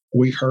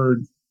 we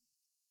heard,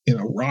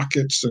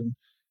 rockets, and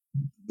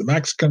the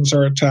Mexicans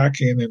are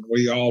attacking, and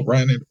we all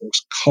ran. It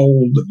was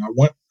cold, and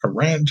I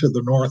ran to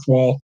the north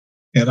wall,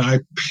 and I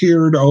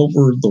peered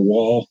over the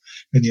wall,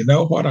 and you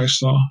know what I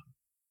saw?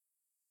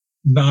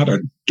 Not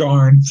a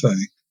darn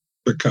thing,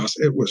 because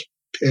it was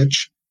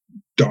pitch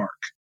dark.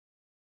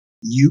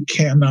 You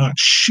cannot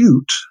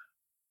shoot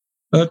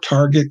a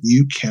target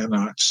you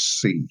cannot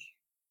see.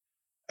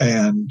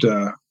 And,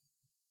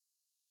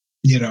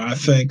 I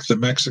think the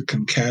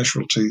Mexican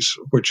casualties,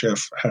 which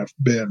have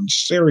been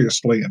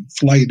seriously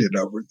inflated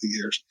over the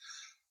years,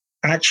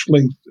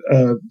 actually,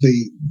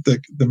 the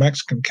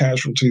Mexican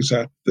casualties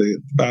at the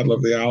Battle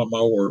of the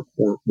Alamo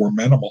were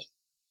minimal,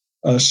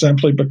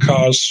 simply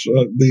because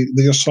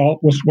the assault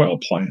was well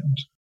planned.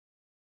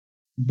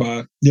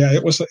 But yeah,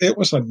 it was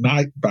a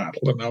night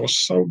battle, and I was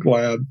so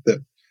glad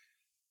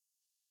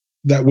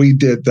that we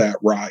did that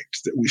right,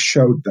 that we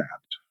showed that.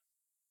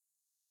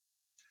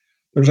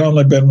 There's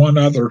only been one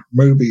other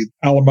movie,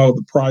 Alamo: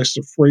 The Price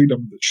of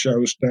Freedom, that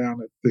shows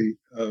down at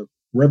the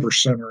River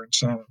Center in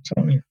San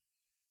Antonio.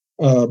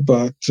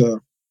 But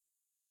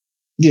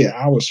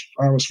I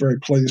was very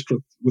pleased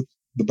with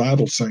the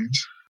battle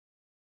scenes.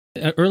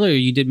 Earlier,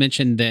 you did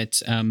mention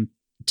that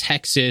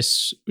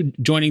Texas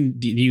joining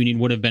the Union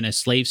would have been a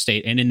slave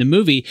state. And in the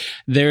movie,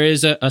 there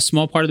is a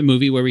small part of the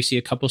movie where we see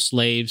a couple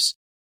slaves.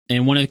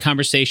 And one of the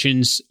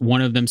conversations,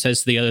 one of them says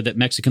to the other that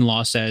Mexican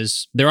law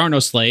says there are no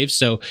slaves.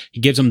 So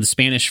he gives them the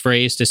Spanish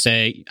phrase to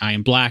say, I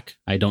am black,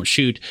 I don't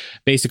shoot,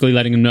 basically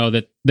letting them know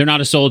that they're not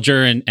a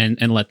soldier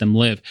and let them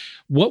live.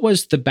 What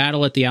was the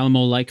battle at the Alamo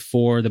like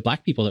for the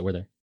black people that were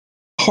there?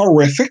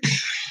 Horrific.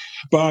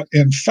 But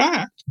in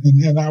fact,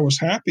 and I was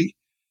happy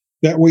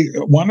that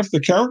one of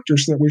the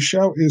characters that we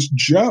show is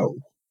Joe,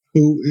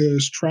 who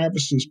is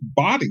Travis's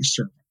body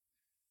servant.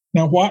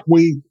 Now, what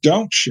we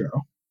don't show,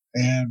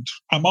 and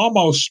I'm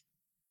almost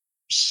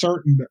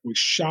certain that we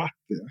shot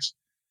this,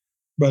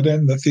 but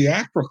in the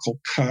theatrical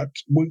cut,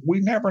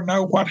 we never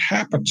know what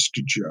happens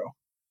to Joe.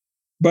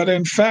 But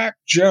in fact,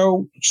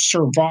 Joe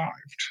survived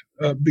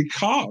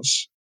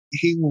because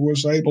he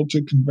was able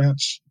to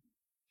convince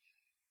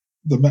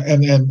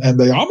and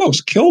they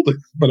almost killed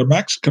him, but a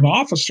Mexican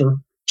officer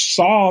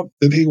saw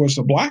that he was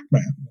a black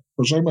man,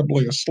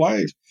 presumably a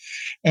slave,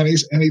 and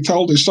he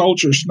told his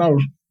soldiers, "No,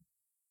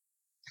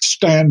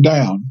 stand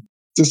down.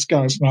 This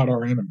guy's not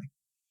our enemy."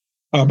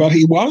 But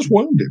he was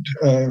wounded.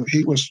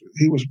 He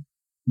was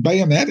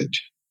bayoneted,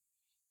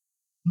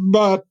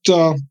 but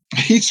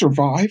he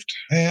survived.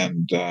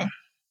 And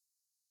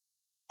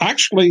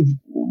actually,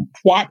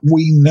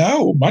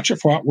 much of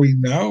what we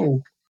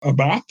know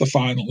about the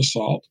final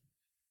assault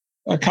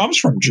comes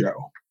from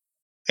Joe.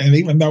 And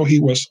even though he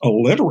was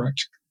illiterate,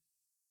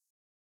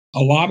 a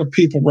lot of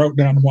people wrote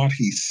down what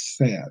he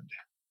said.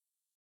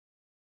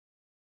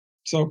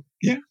 So,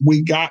 yeah,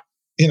 we got,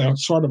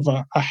 sort of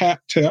a hat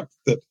tip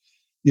that,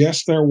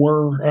 yes, there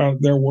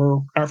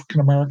were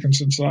African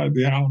Americans inside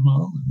the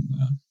Alamo.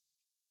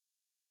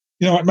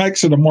 And, it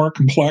makes it a more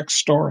complex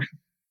story.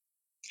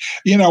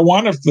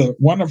 One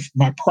of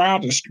my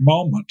proudest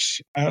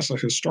moments as a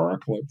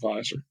historical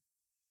advisor,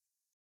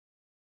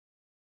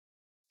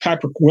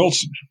 Patrick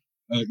Wilson,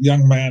 a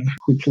young man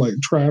who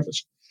played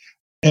Travis.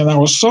 And I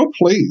was so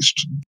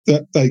pleased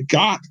that they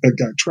got a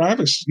guy.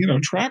 Travis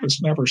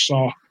never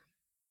saw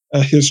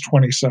his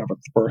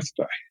 27th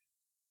birthday.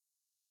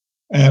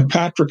 And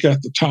Patrick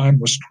at the time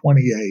was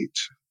 28.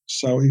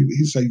 So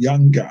he's a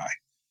young guy.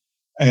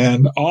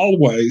 And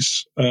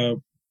always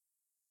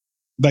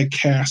they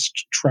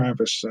cast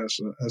Travis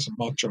as a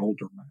much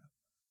older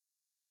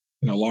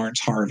man. Lawrence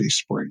Harvey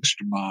springs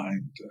to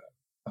mind.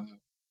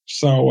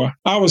 So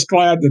I was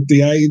glad that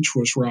the age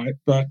was right.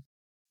 But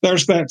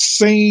there's that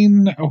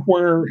scene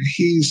where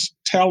he's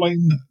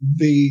telling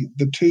the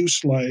two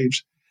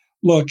slaves,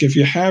 look, if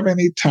you have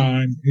any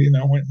time,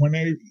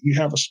 when you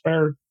have a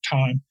spare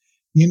time,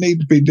 you need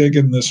to be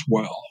digging this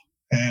well.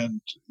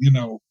 And,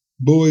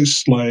 Bowie's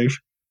slave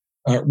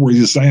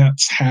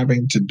resents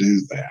having to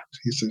do that.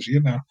 He says,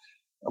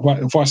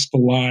 what's the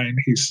line?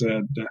 He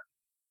said,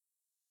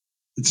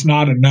 it's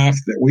not enough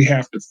that we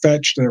have to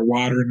fetch their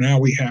water. Now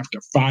we have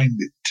to find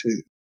it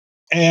too.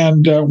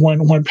 And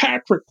when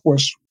Patrick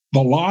was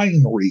the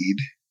line read,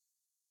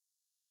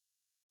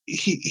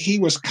 he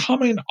was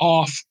coming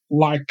off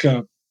like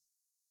a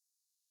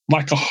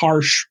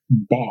harsh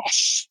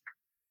boss.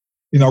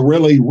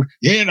 really,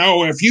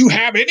 if you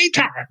have any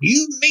time,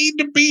 you need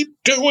to be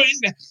doing.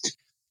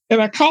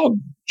 And I called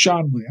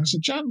John Lee. I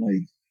said, John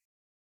Lee,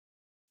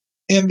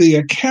 in the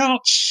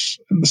accounts,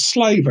 in the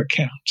slave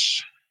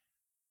accounts,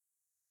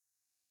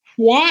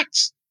 what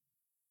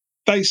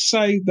they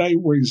say they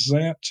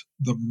resent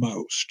the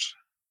most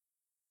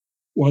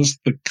was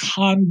the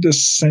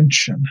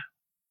condescension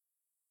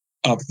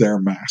of their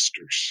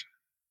masters,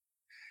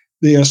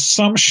 the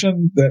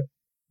assumption that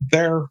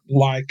they're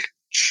like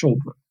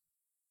children.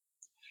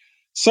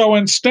 So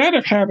instead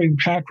of having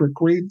Patrick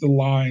read the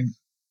line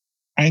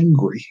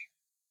angry,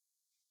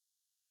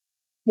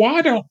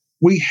 why don't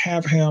we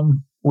have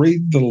him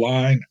read the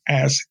line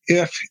as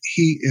if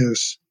he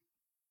is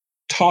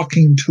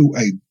talking to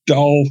a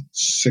dull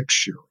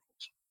 6-year-old?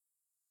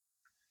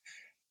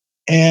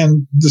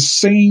 And the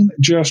scene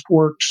just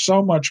worked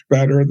so much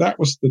better. That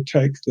was the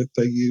take that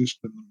they used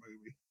in the movie.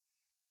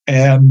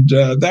 And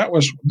that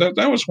was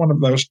one of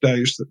those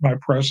days that my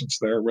presence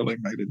there really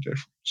made a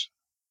difference.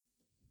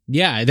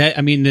 Yeah,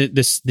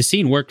 the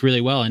scene worked really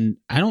well, and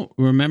I don't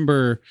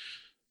remember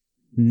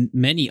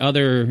many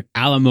other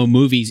Alamo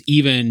movies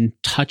even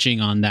touching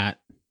on that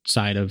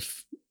side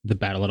of the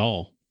battle at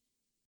all.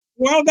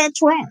 Well,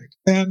 that's right.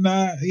 And,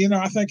 I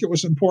think it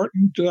was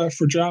important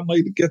for John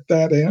Lee to get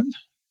that in.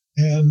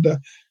 And, of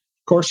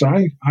course,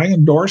 I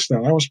endorsed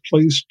that. I was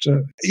pleased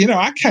to,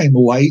 I came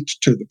late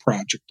to the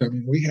project. I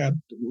mean, we had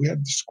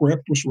the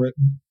script was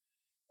written.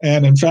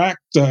 And, in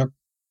fact,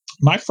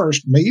 my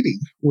first meeting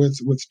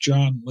with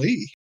John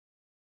Lee,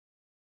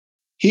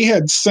 he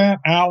had sent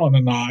Alan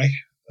and I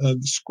the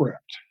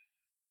script.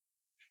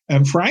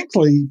 And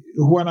frankly,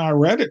 when I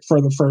read it for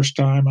the first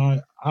time,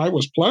 I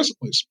was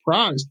pleasantly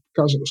surprised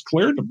because it was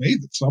clear to me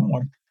that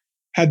someone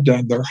had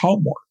done their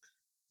homework.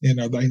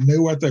 They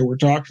knew what they were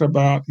talking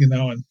about,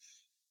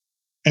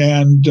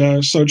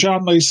 and so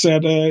John Lee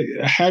said,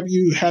 have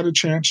you had a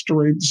chance to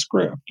read the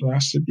script? And I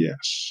said,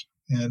 yes.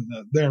 And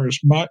there is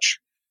much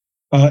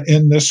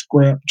in this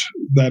script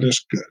that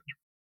is good.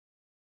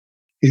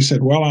 He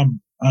said, well,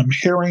 I'm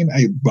hearing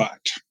a but.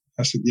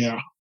 I said,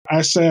 yeah.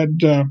 I said,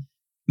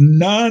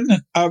 none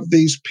of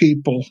these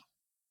people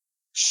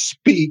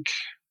speak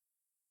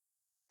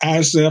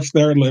as if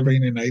they're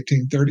living in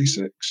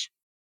 1836.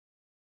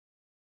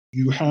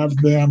 You have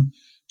them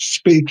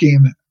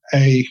speaking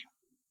a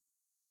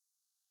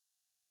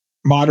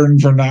modern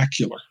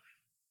vernacular.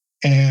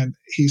 And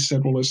he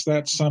said, well, is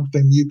that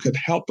something you could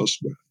help us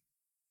with?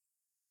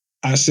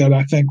 I said,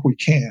 I think we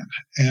can.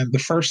 And the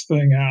first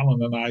thing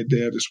Alan and I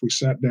did is we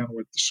sat down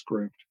with the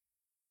script.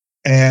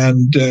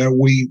 And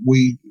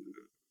we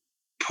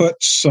put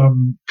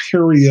some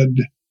period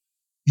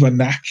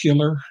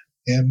vernacular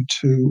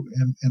into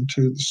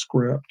the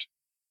script.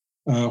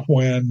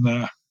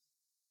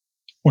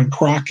 When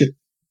Crockett,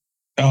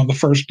 on the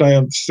first day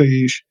of the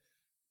siege,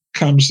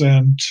 comes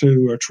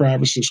into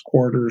Travis's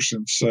quarters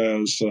and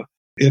says,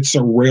 it's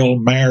a real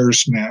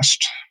mare's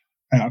nest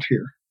out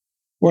here.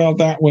 Well,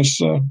 that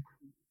was an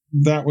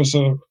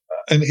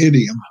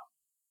idiom,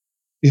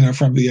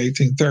 from the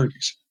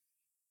 1830s.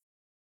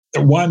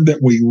 The one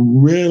that we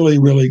really,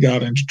 really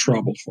got into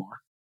trouble for.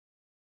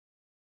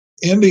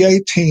 In the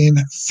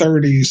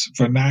 1830s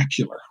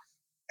vernacular,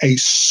 a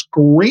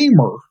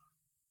screamer,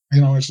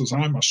 it says,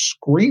 I'm a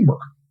screamer.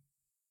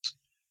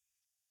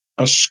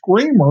 A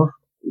screamer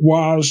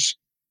was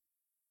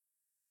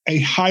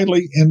a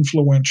highly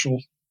influential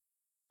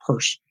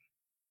person.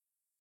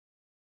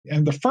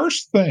 And the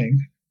first thing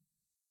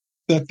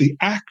that the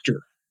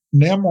actor,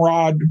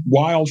 Nimrod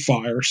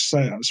Wildfire,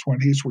 says when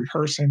he's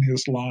rehearsing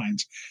his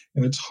lines,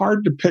 and it's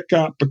hard to pick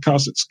up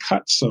because it's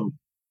cut so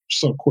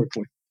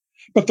quickly,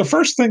 but the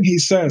first thing he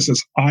says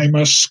is, I'm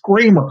a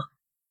screamer.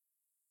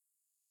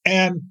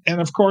 And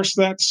of course,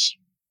 that's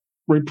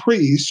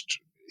reprised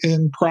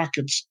in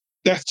Crockett's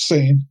death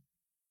scene,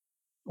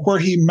 where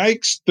he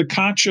makes the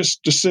conscious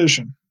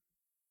decision,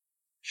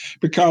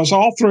 because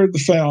all through the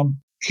film,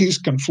 he's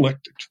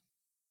conflicted.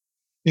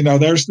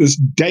 There's this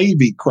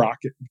Davy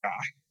Crockett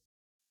guy.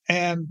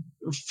 And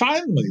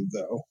finally,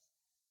 though,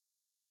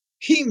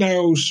 he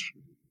knows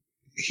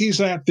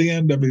he's at the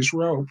end of his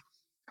rope.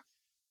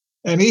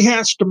 And he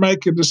has to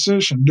make a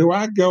decision. Do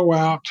I go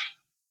out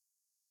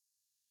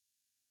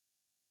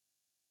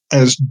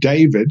as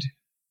David,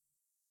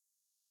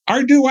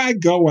 or do I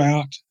go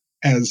out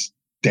as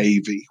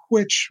Davy,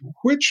 which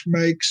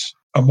makes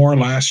a more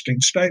lasting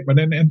statement?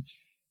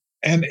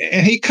 And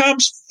he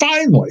comes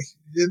finally,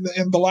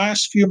 in the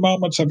last few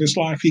moments of his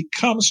life, he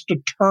comes to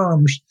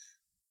terms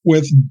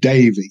with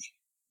Davy.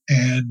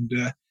 And,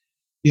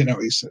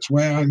 he says,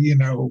 well,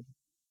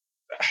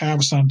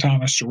 have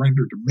Santana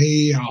surrender to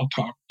me. I'll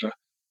talk to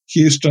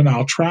Houston.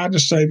 I'll try to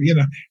save,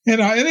 and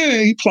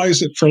he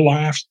plays it for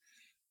laughs.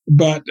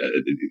 But,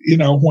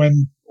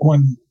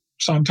 when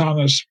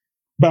Santana's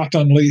about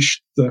to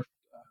unleash the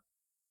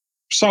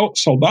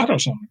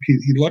soldados on him,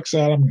 he looks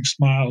at him and he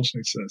smiles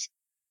and he says,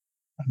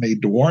 I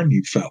need to warn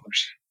you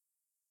fellas,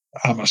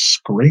 I'm a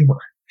screamer.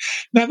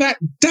 Now, that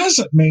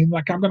doesn't mean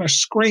like I'm going to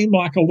scream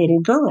like a little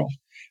girl.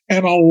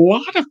 And a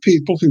lot of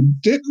people who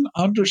didn't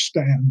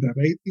understand that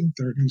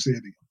 1830s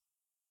idiom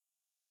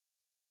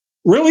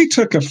really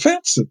took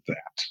offense at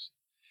that,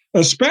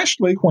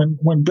 especially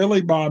when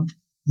Billy Bob,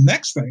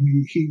 next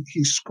thing,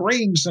 he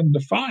screams in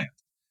defiance.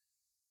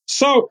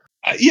 So,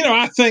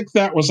 I think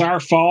that was our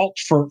fault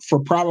for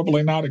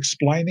probably not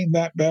explaining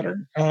that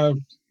better.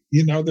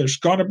 There's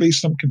going to be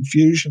some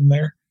confusion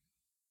there,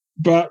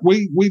 but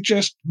we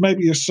just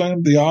maybe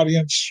assumed the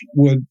audience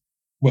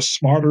was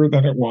smarter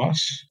than it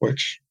was,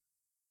 which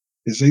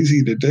is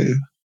easy to do.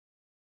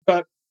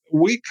 But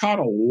we caught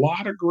a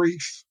lot of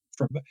grief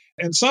from that.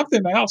 And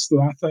something else that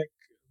I think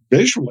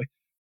visually,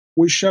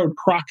 we showed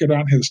Crockett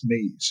on his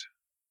knees.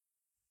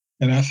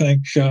 And I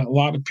think a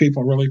lot of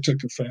people really took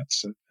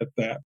offense at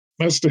that.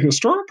 As the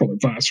historical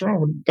advisor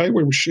on the day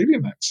we were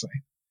shooting that scene,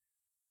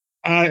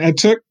 I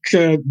took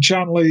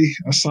John Lee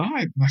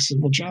aside and I said,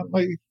 well, John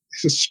Lee,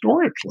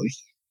 historically,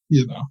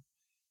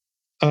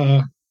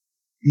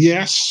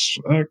 yes,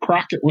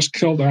 Crockett was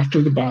killed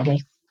after the battle,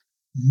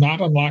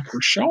 not unlike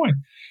we're showing.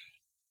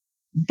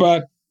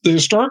 But the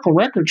historical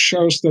record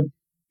shows that,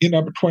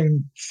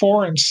 between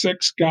 4 and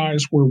 6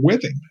 guys were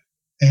with him,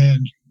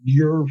 and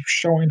you're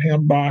showing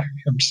him by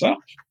himself.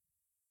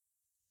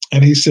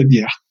 And he said,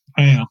 yeah,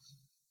 I am.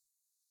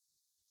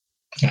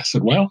 I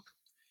said, well,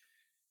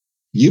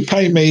 you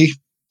pay me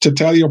to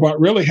tell you what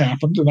really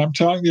happened, and I'm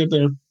telling you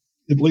there are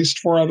at least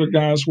 4 other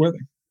guys with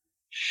him.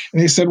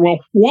 And he said, well,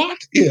 what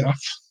if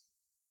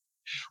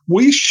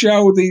we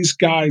show these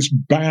guys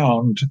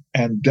bound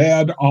and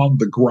dead on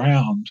the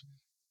ground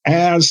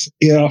as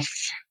if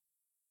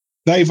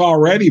they've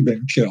already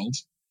been killed,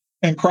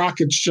 and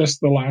Crockett's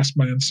just the last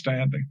man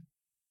standing?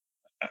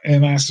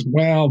 And I said,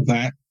 well,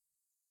 that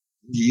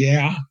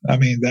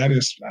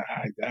is,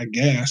 I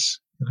guess.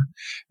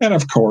 And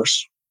of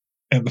course,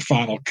 in the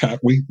final cut,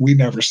 we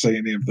never see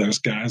any of those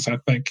guys. I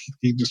think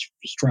he just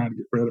was trying to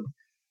get rid of them.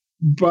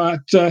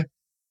 But, and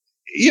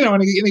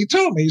he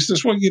told me, he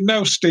says, well,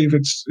 Steve,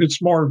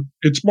 it's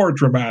more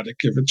dramatic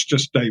if it's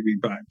just Davy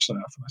by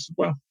himself. And I said,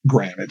 well,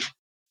 granted.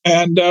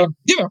 And,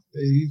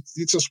 he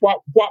says,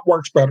 what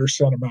works better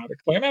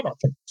cinematically? And I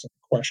don't think it's a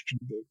question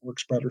that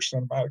works better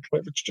cinematically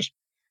if it's just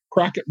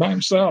Crockett by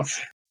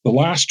himself. The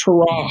last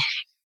hurrah.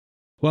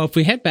 Well, if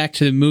we head back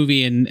to the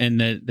movie and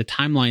the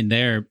timeline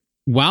there,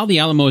 while the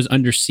Alamo is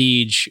under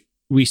siege,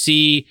 we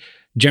see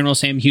General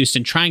Sam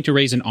Houston trying to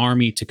raise an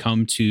army to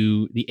come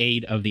to the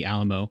aid of the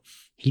Alamo.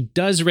 He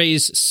does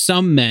raise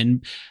some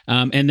men,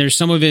 and there's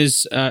some of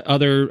his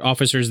other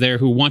officers there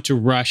who want to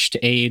rush to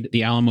aid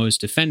the Alamo's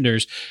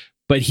defenders,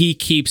 but he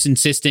keeps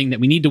insisting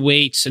that we need to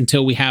wait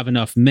until we have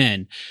enough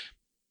men.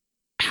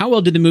 How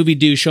well did the movie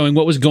do showing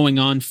what was going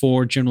on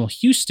for General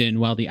Houston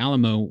while the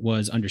Alamo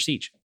was under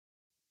siege?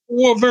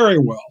 Well, very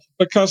well,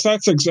 because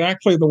that's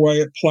exactly the way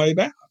it played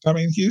out. I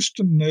mean,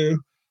 Houston knew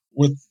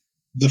with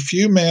the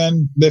few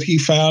men that he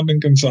found in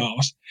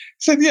Gonzales,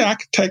 he said, yeah, I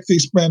could take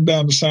these men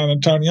down to San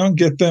Antonio and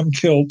get them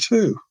killed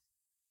too.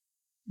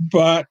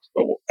 But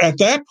at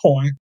that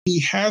point,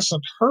 he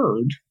hasn't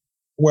heard,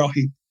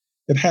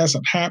 it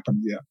hasn't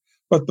happened yet.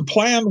 But the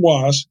plan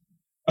was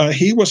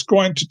he was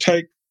going to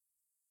take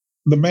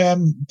the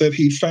men that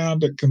he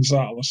found at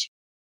Gonzales.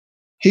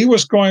 He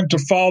was going to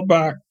fall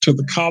back to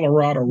the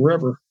Colorado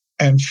River,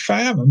 and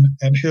Fannin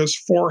and his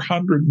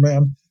 400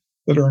 men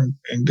that are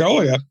in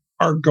Goliad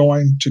are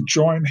going to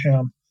join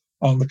him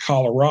on the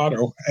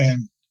Colorado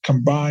and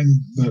combine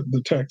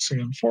the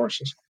Texian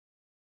forces.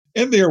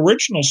 In the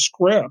original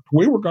script,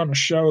 we were going to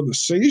show the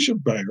siege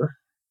of Bexar,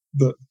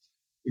 the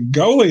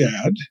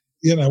Goliad,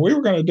 we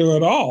were going to do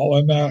it all.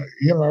 And,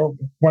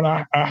 when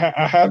I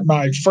had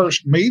my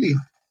first meeting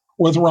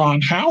with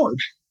Ron Howard,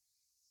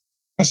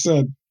 I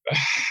said,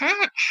 how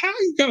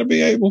are you going to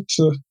be able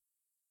to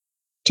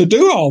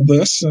do all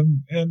this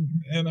in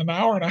an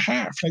hour and a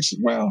half? And he said,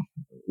 well,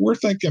 we're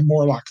thinking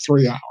more like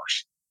 3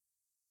 hours.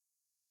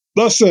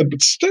 I said,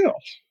 but still.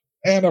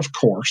 And of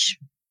course,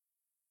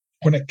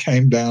 when it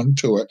came down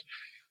to it,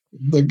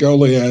 the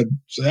Goliad,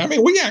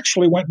 we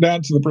actually went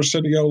down to the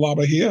Presidio La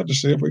Bahia to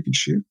see if we could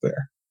shoot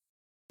there.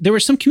 There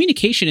was some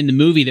communication in the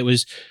movie that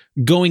was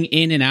going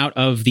in and out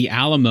of the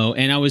Alamo,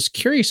 and I was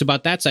curious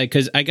about that side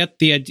because I got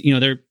the,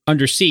 they're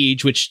under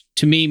siege, which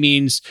to me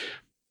means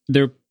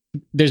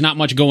there's not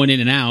much going in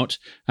and out,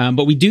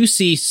 but we do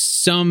see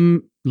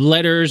some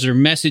letters or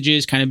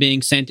messages kind of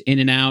being sent in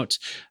and out.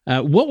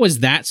 What was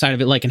that side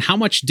of it like, and how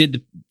much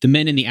did the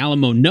men in the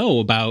Alamo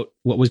know about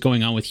what was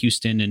going on with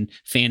Houston and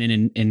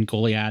Fannin and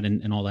Goliad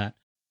and all that?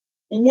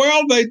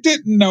 Well, they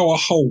didn't know a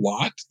whole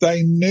lot.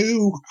 They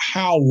knew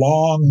how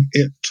long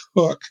it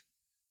took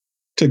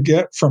to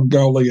get from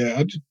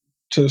Goliad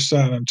to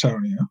San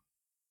Antonio.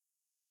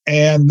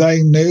 And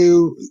they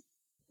knew,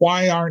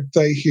 why aren't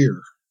they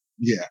here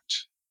yet?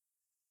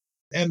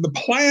 And the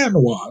plan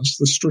was,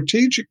 the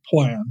strategic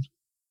plan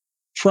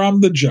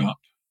from the jump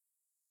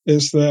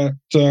is that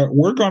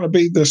we're going to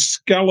be this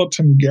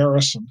skeleton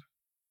garrison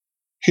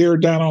here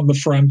down on the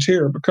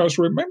frontier, because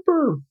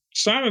remember,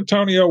 San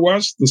Antonio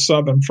was the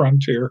southern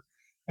frontier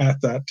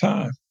at that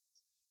time.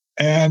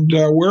 And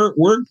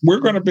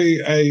we're going to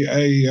be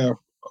a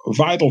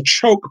vital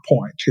choke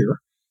point here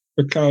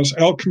because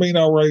El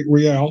Camino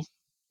Real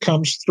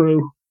comes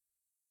through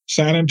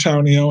San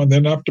Antonio and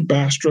then up to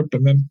Bastrop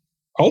and then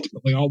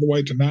ultimately all the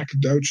way to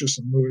Nacogdoches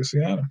in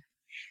Louisiana.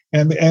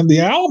 And the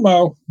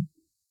Alamo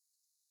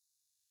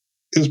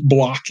is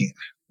blocking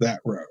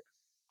that road.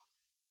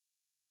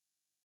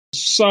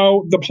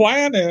 So the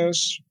plan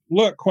is,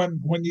 look,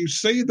 when you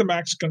see the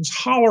Mexicans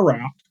holler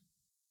out,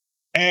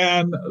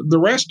 and the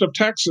rest of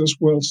Texas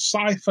will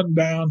siphon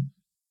down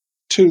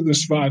to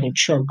this vital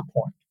choke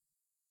point.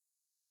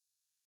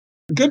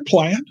 Good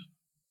plan,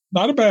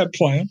 not a bad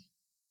plan.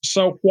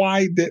 So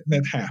why didn't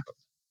it happen?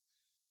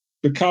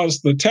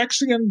 Because the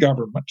Texian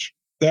government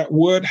that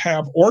would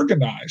have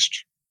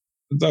organized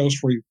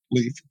those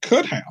relief,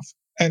 could have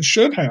and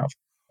should have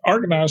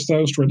organized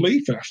those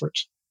relief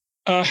efforts,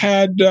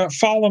 had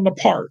fallen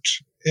apart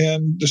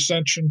in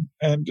dissension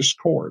and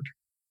discord.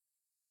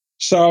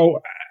 So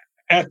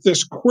at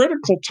this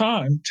critical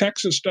time,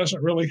 Texas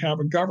doesn't really have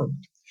a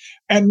government.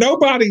 And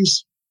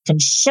nobody's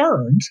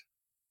concerned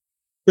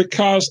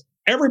because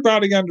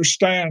everybody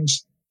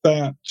understands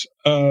that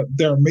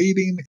they're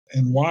meeting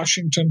in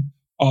Washington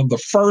on the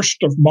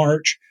 1st of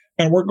March,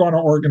 and we're going to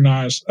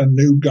organize a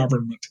new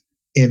government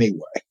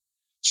anyway.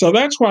 So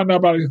that's why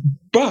nobody,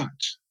 but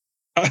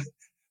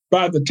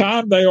by the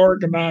time they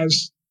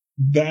organize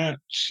that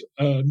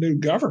new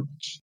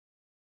government,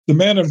 the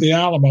men of the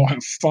Alamo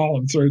have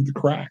fallen through the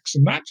cracks,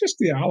 and not just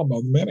the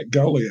Alamo, the men at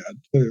Goliad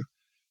too.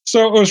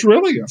 So it was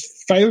really a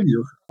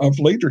failure of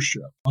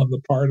leadership on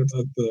the part of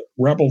the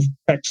rebel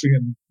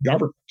Texian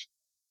government.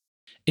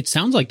 It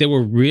sounds like they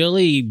were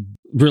really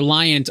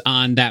reliant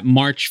on that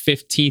March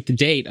 15th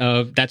date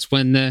of that's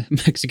when the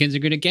Mexicans are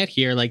going to get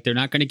here. Like they're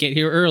not going to get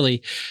here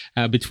early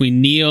between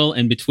Neal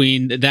and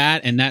between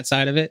that and that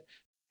side of it.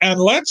 And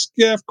let's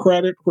give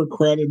credit where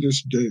credit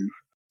is due.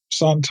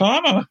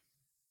 Santana,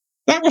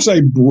 that was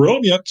a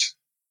brilliant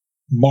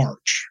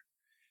march.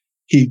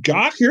 He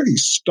got here. He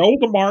stole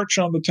the march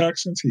on the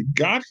Texans. He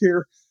got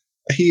here.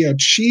 He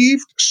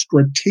achieved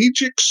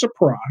strategic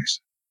surprise.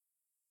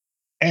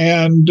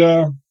 And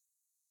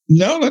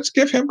no, let's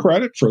give him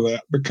credit for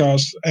that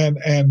because,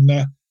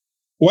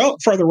 well,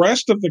 for the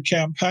rest of the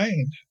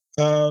campaign,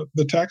 the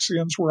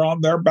Texians were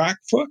on their back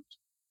foot.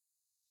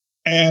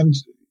 And,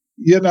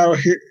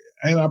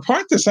 and I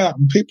point this out,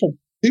 and people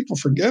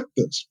forget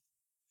this.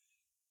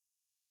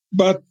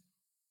 But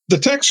the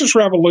Texas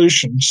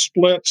Revolution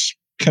splits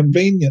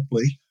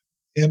conveniently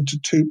into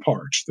two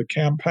parts, the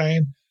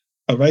campaign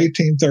of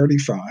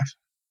 1835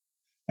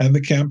 and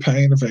the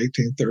campaign of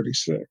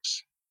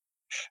 1836.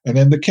 And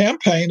in the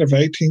campaign of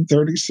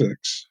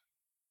 1836,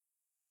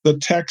 the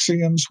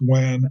Texians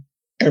win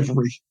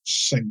every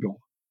single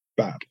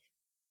battle.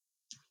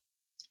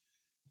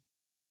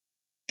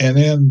 And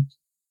in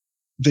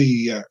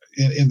the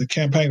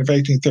campaign of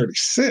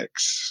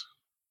 1836,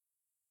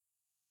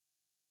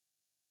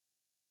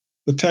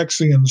 the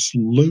Texians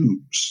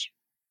lose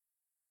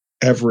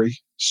every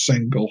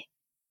single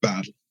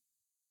battle,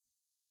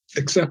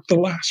 except the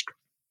last one.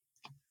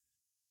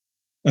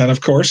 And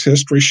of course,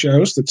 history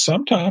shows that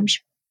sometimes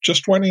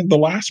just winning the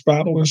last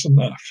battle is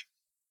enough.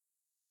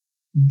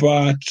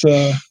 But,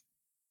 the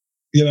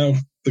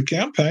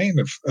campaign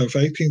of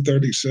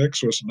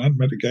 1836 was an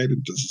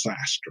unmitigated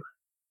disaster.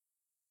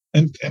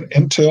 And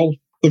until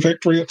the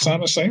victory at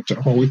San Jacinto,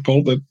 where we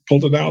pulled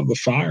it out of the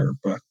fire.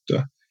 But,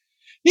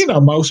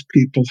 most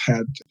people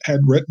had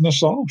written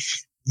us off.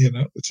 They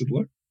said,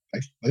 look,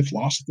 they've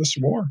lost this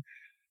war.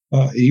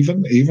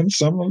 Even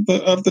some of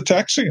the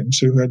Texians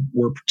who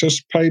were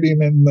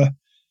participating in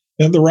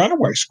the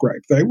runaway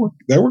scrape, they were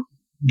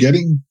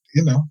getting,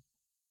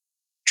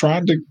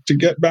 trying to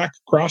get back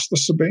across the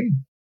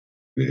Sabine.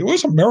 It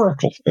was a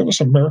miracle. It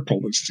was a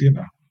miracle. We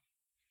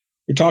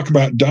talk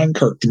about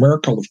Dunkirk, the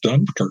miracle of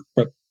Dunkirk,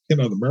 but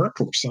the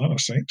miracle of San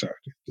Jacinto.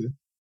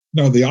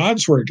 The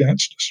odds were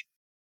against us.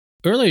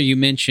 Earlier, you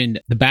mentioned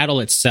the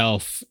battle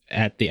itself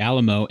at the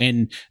Alamo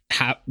and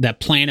how that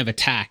plan of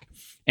attack.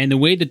 And the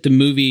way that the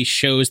movie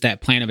shows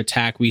that plan of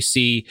attack, we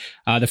see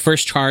the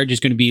first charge is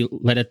going to be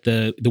led at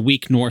the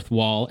weak north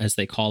wall, as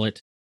they call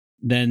it.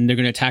 Then they're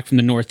going to attack from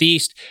the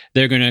northeast.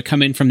 They're going to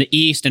come in from the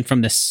east and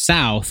from the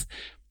south.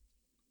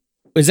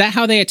 Is that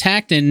how they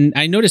attacked? And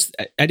I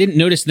didn't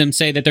notice them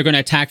say that they're going to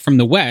attack from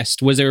the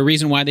west. Was there a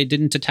reason why they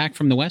didn't attack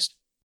from the west?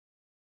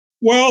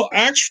 Well,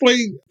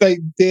 actually, they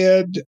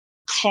did.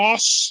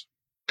 Koss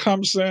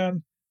comes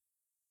in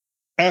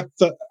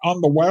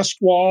on the west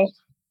wall,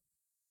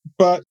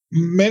 but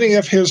many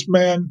of his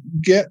men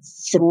get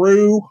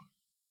through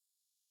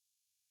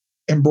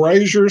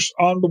embrasures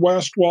on the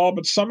west wall,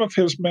 but some of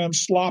his men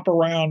slop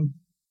around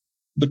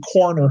the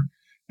corner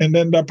and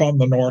end up on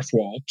the north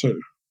wall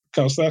too,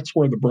 because that's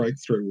where the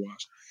breakthrough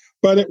was.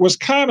 But it was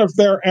kind of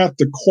there at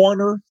the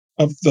corner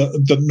of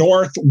the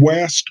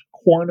northwest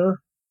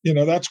corner.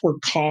 That's where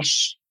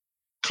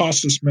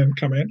Koss's men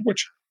come in,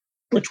 which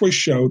we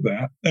show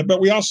that.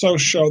 But we also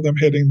show them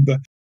hitting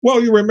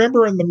you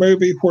remember in the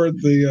movie where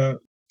the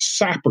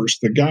sappers,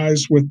 the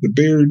guys with the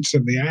beards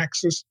and the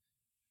axes,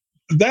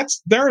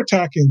 they're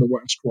attacking the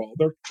West Wall.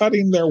 They're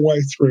cutting their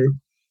way through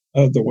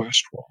the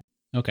West Wall.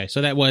 Okay,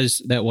 so that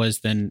was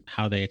then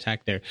how they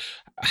attacked there.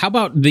 How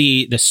about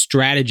the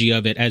strategy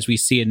of it as we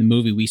see in the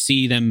movie? We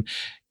see them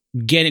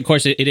get, of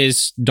course, it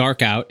is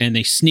dark out, and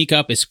they sneak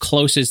up as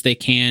close as they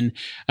can.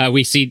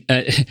 We see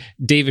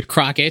David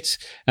Crockett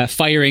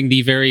firing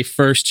the very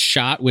first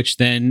shot, which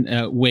then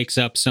wakes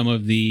up some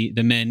of the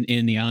men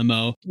in the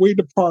Alamo. We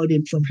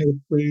departed from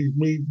history.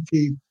 We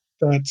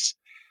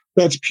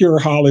that's pure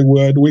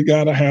Hollywood. We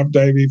got to have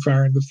Davy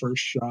firing the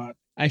first shot.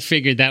 I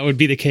figured that would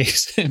be the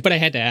case, but I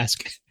had to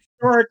ask.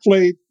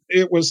 Historically,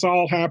 it was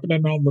all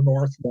happening on the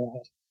North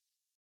Wall,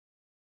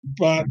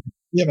 but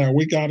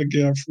we got to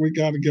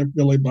give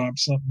Billy Bob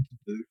something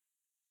to do.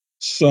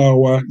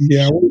 So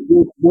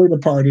we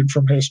departed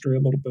from history a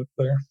little bit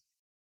there.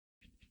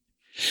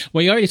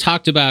 Well, you already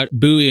talked about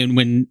Bowie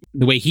and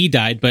the way he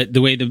died, but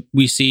the way that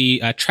we see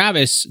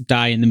Travis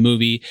die in the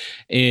movie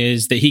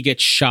is that he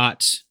gets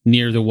shot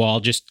near the wall,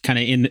 just kind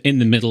of in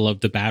the middle of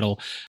the battle.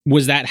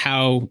 Was that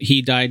how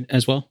he died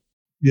as well?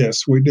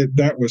 Yes, we did.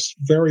 That was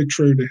very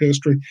true to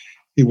history.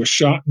 He was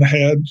shot in the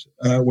head.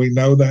 We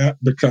know that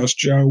because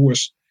Joe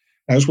was,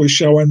 as we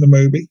show in the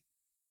movie,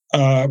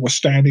 was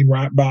standing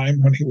right by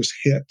him when he was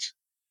hit.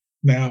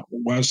 Now,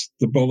 was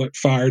the bullet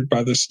fired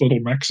by this little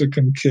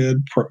Mexican kid?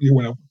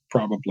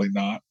 Probably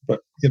not. But,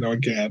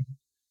 again,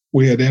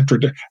 we had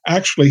entered.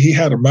 Actually, he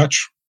had a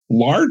much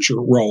larger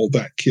role,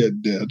 that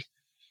kid did.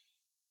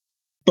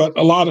 But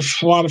a lot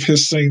of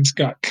his scenes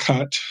got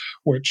cut,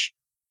 which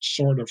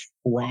sort of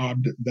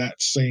robbed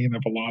that scene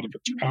of a lot of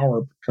its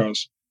power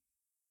because,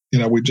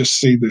 we just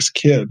see this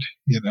kid,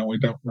 we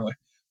don't really.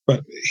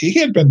 But he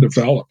had been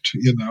developed,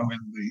 in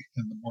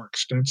the more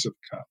extensive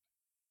cut.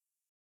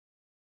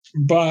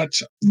 But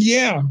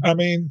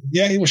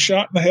he was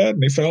shot in the head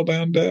and he fell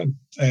down dead.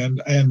 And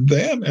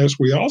then, as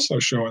we also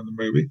show in the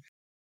movie,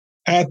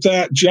 at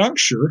that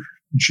juncture,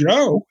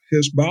 Joe,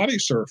 his body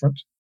servant,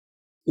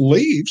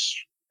 leaves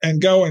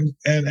and go and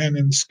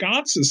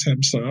ensconces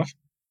himself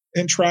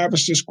in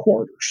Travis's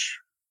quarters.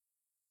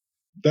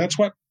 That's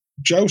what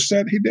Joe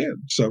said he did.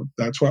 So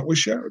that's what we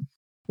showed.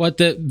 Well, at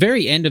the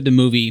very end of the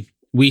movie,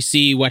 we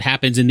see what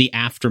happens in the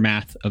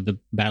aftermath of the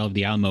Battle of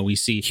the Alamo. We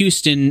see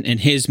Houston and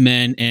his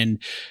men, and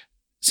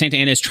Santa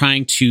Anna is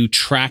trying to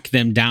track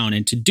them down.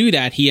 And to do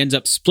that, he ends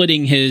up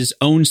splitting his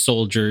own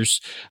soldiers,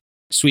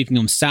 sweeping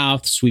them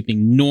south,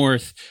 sweeping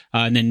north,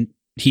 and then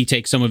he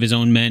takes some of his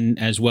own men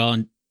as well,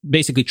 and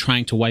basically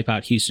trying to wipe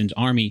out Houston's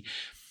army.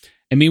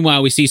 And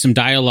meanwhile, we see some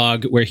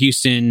dialogue where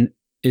Houston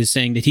is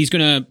saying that he's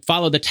going to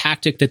follow the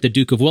tactic that the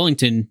Duke of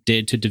Wellington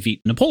did to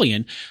defeat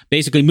Napoleon,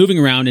 basically moving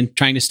around and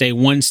trying to stay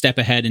one step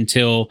ahead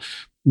until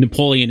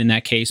Napoleon, in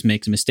that case,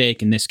 makes a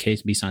mistake. In this case,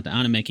 it'd be Santa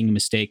Anna making a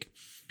mistake.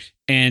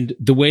 And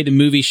the way the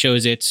movie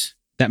shows it,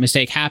 that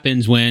mistake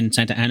happens when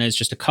Santa Anna is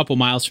just a couple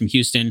miles from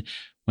Houston.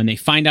 When they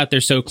find out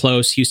they're so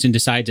close, Houston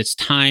decides it's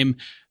time.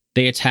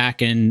 They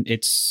attack, and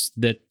it's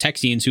the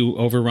Texians who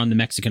overrun the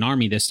Mexican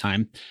army this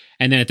time.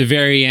 And then at the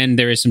very end,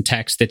 there is some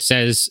text that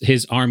says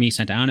his army,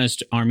 Santa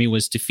Anna's army,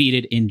 was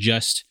defeated in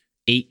just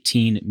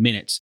 18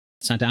 minutes.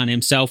 Santa Anna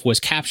himself was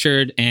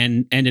captured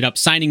and ended up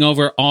signing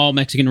over all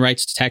Mexican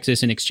rights to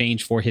Texas in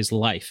exchange for his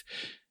life.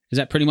 Is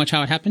that pretty much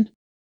how it happened?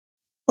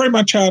 Pretty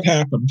much how it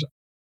happened.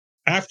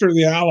 After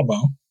the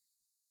Alamo,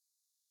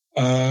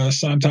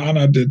 Santa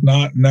Anna did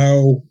not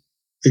know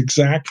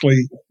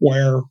exactly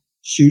where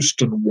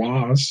Houston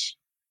was.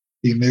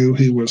 He knew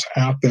he was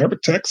out there,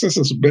 but Texas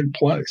is a big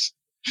place.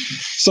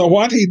 So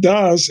what he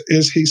does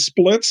is he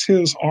splits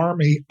his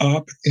army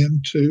up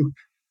into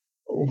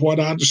what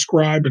I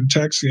describe in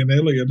Texian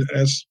Iliad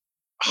as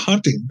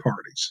hunting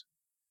parties.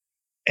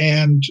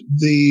 And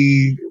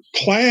the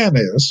plan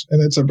is,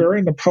 and it's a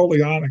very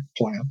Napoleonic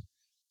plan,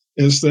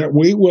 is that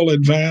we will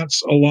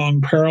advance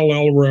along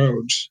parallel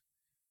roads.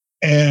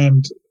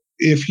 And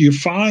if you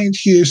find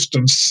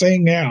Houston,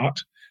 sing out,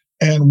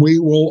 and we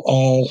will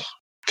all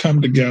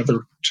come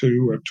together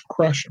to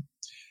crush him.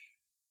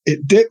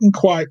 It didn't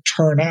quite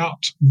turn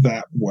out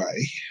that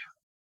way.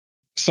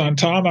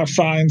 Santa Anna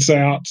finds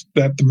out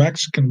that the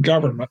Mexican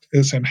government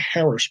is in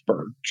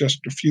Harrisburg,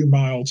 just a few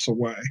miles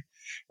away,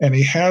 and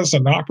he has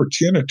an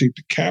opportunity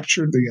to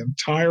capture the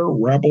entire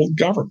rebel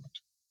government.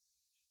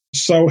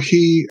 So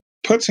he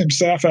puts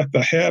himself at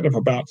the head of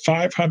about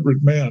 500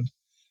 men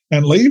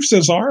and leaves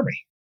his army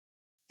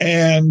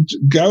and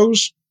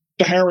goes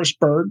to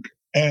Harrisburg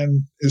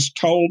and is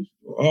told,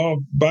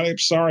 "Oh, buddy,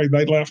 sorry,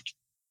 they left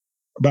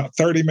about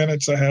 30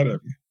 minutes ahead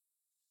of you."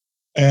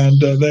 And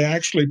they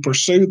actually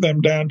pursued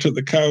them down to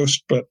the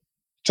coast, but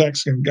the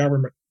Texian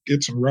government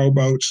gets in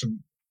rowboats and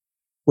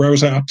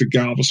rows out to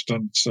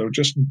Galveston. So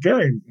just a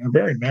very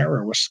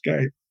narrow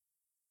escape.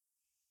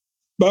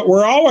 But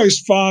we're always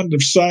fond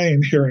of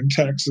saying here in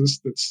Texas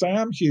that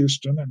Sam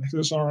Houston and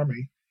his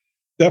army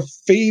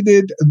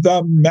defeated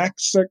the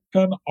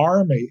Mexican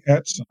army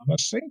at San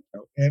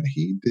Jacinto, and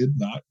he did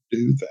not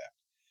do that.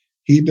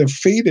 He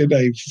defeated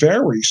a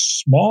very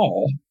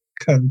small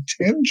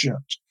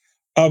contingent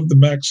of the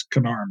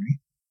Mexican army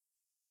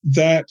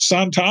that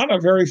Santa Anna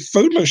very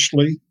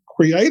foolishly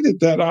created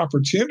that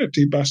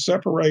opportunity by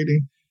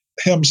separating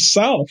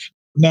himself.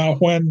 Now,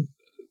 when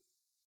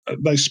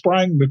they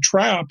sprang the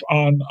trap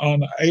on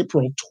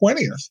April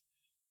 20th,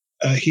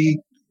 he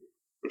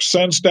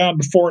sends down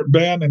to Fort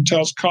Bend and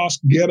tells Kosk,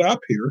 get up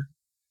here.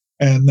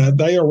 And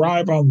they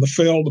arrive on the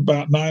field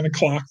about 9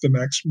 o'clock the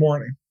next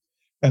morning.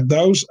 And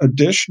those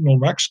additional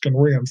Mexican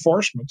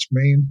reinforcements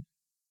mean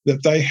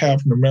that they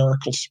have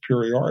numerical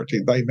superiority.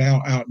 They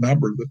now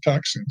outnumber the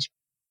Texians.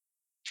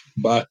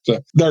 But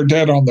they're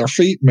dead on their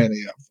feet, many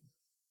of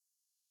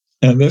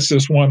them. And this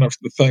is one of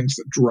the things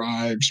that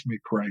drives me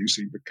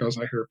crazy, because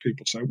I hear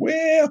people say,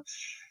 well,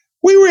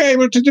 we were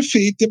able to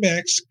defeat the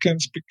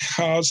Mexicans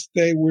because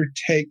they were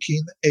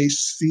taking a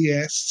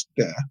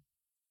siesta.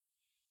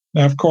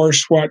 Now, of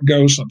course, what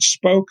goes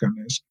unspoken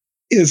is,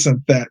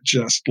 isn't that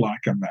just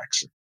like a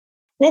Mexican?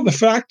 Well, the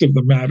fact of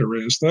the matter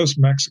is, those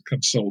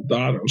Mexican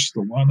soldados,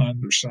 the one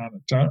under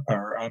Santana,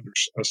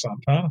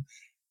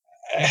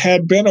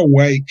 had been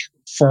awake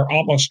for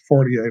almost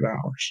 48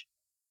 hours.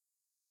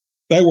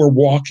 They were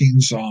walking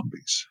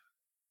zombies.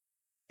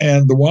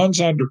 And the ones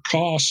under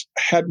Kosk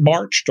had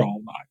marched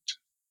all night.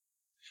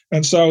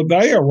 And so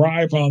they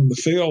arrive on the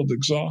field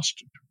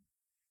exhausted.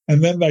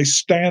 And then they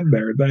stand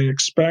there. They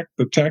expect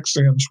the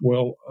Texians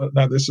will,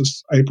 now this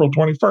is April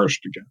 21st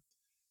again,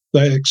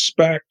 they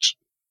expect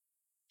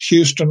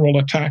Houston will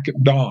attack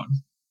at dawn,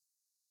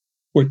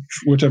 which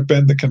would have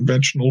been the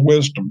conventional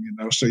wisdom,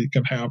 so you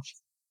can have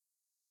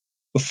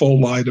the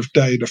full light of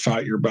day to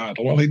fight your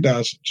battle. Well, he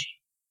doesn't.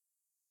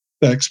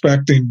 They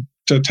expect him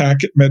to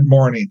attack at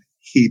mid-morning.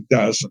 He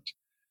doesn't.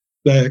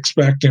 They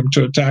expect him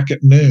to attack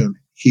at noon.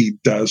 He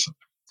doesn't.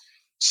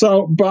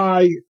 So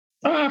by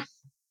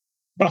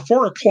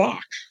 4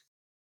 o'clock,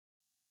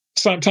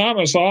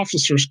 Santana's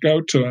officers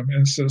go to him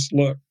and says,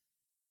 look,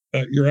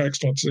 Your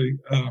Excellency,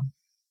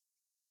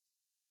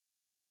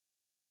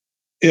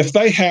 if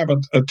they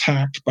haven't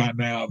attacked by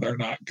now, they're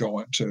not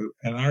going to,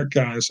 and our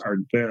guys are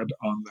dead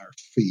on their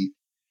feet.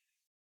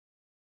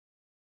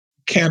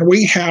 Can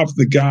we have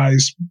the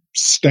guys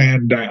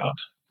stand down?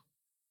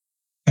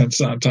 And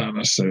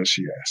Santana says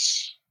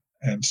yes.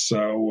 And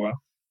so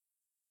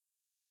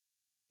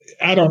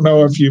I don't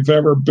know if you've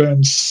ever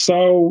been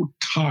so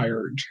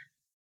tired,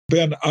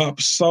 been up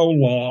so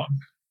long,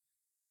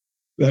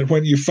 that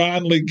when you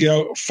finally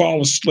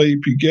fall asleep,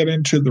 you get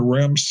into the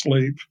REM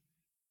sleep,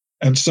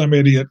 and some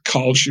idiot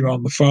calls you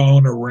on the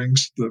phone or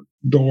rings the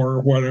door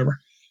or whatever,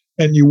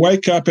 and you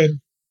wake up and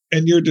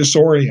you're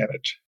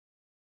disoriented.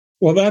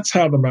 Well, that's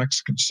how the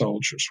Mexican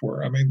soldiers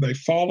were. I mean, they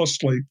fall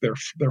asleep,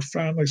 they're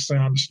finally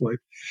sound asleep,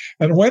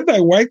 and when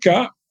they wake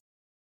up,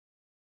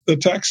 the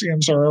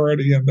Texians are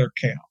already in their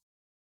camp.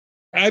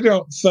 I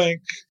don't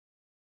think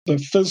the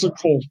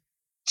physical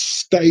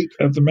state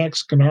of the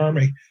Mexican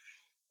army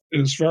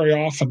is very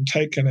often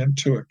taken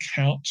into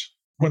account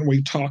when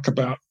we talk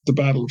about the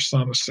Battle of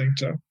San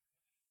Jacinto.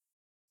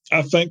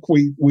 I think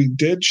we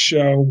did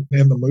show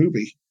in the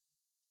movie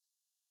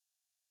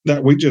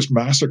that we just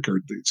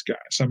massacred these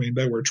guys. I mean,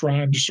 they were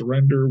trying to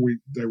surrender.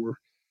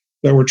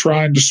 They were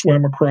trying to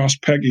swim across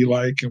Peggy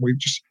Lake, and we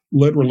just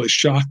literally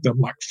shot them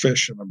like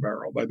fish in a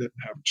barrel. They didn't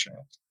have a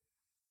chance.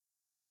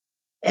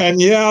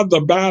 And yeah,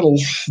 the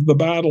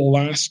battle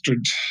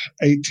lasted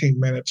 18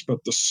 minutes, but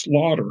the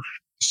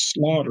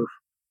slaughter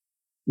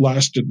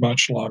lasted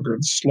much longer.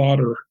 The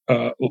slaughter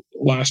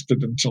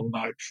lasted until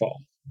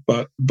nightfall.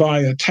 But by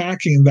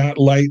attacking that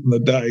late in the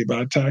day,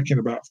 by attacking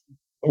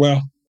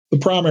the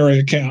primary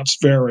accounts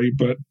vary,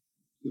 but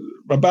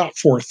about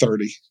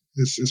 4:30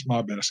 is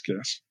my best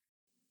guess.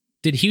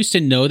 Did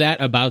Houston know that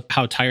about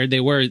how tired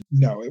they were?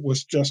 No, it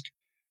was just,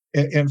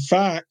 in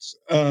fact,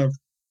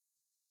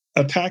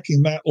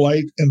 attacking that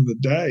late in the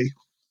day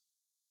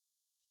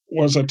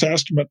was a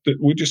testament that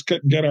we just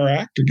couldn't get our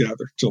act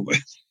together till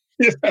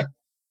then.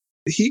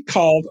 He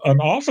called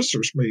an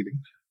officers' meeting.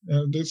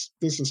 This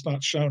is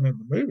not shown in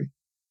the movie,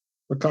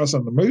 because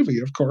in the movie,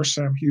 of course,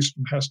 Sam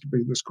Houston has to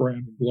be this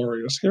grand and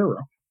glorious hero.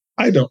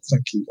 I don't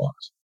think he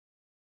was.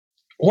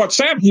 What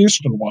Sam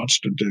Houston wants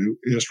to do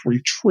is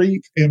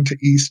retreat into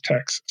East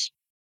Texas,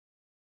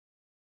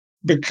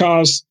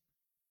 because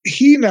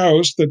he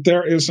knows that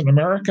there is an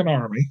American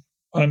army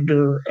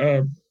under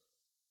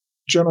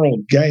General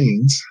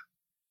Gaines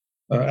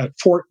at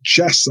Fort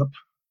Jessup,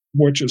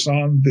 which is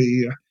on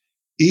the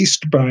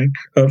east bank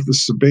of the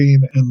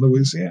Sabine in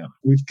Louisiana.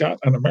 We've got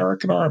an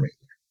American army.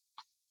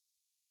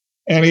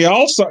 And he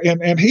also,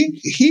 and he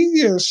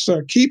is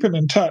keeping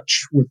in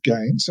touch with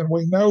Gaines, and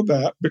we know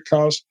that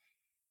because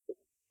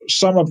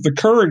some of the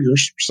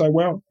couriers say,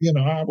 well,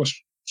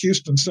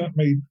 Houston sent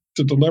me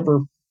to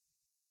deliver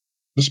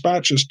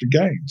dispatches to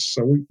Gaines,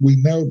 so we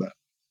know that.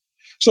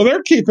 So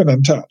they're keeping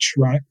in touch,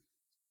 right?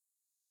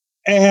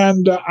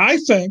 And I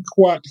think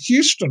what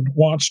Houston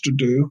wants to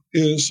do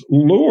is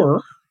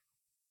lure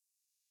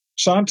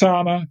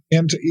Santana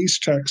into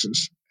East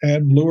Texas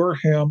and lure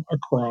him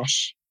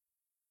across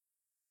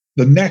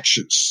the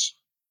Neches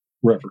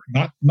River,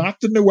 not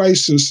the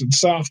Nueces in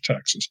South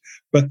Texas,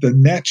 but the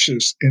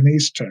Neches in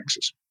East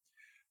Texas,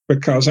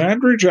 because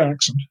Andrew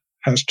Jackson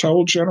has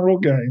told General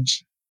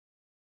Gaines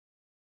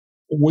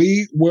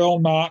we will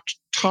not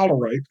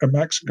tolerate a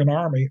Mexican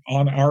army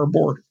on our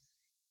border.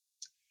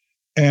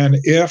 And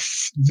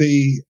if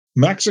the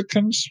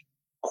Mexicans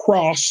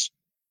cross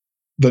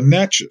the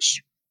Neches,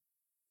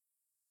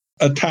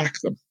 attack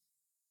them,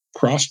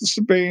 cross the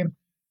Sabine,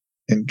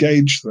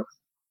 engage them.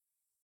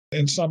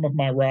 In some of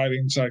my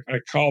writings, I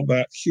call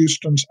that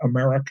Houston's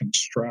American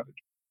strategy.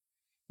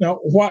 Now,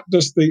 what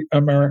does the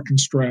American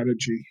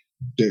strategy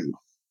do?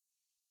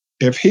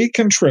 If he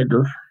can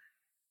trigger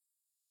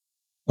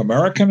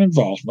American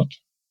involvement,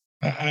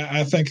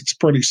 I think it's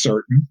pretty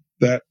certain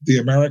that the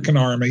American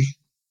army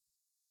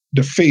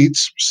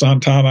defeats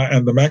Santana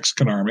and the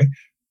Mexican army,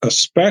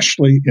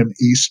 especially in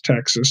East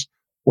Texas,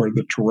 where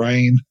the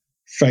terrain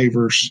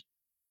favors,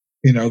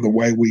 the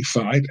way we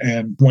fight,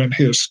 and when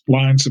his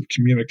lines of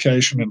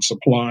communication and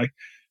supply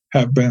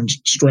have been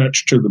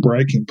stretched to the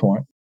breaking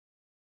point.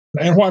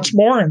 And what's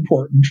more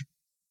important,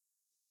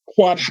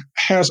 what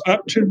has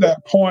up to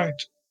that point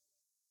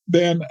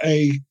been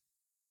a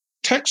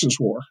Texas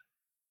war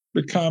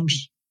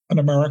becomes an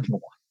American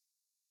war.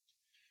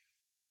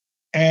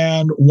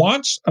 And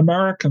once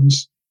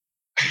Americans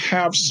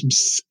have some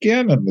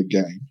skin in the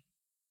game,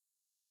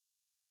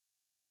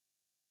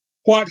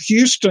 what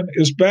Houston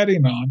is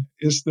betting on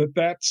is that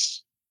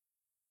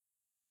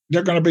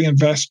they're going to be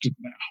invested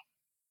now.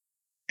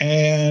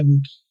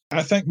 And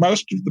I think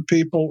most of the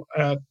people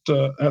at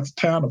the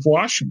town of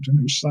Washington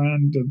who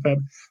signed that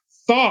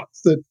thought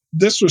that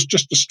this was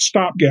just a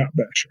stopgap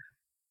measure.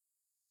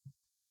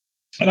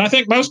 And I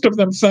think most of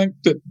them think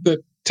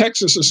that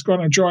Texas is going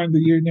to join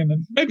the Union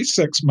in maybe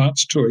 6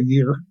 months to a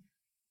year,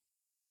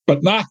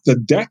 but not the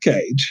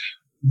decade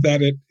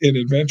that it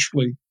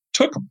eventually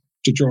took them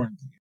to join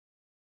the Union.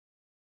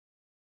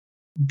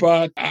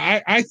 But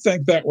I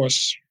think that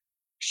was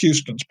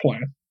Houston's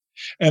plan.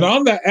 And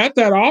at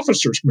that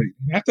officers'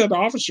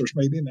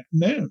 meeting at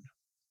noon,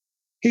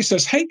 he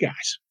says, "Hey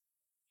guys,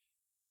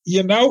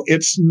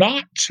 it's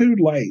not too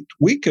late.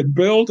 We could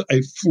build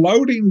a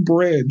floating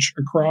bridge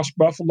across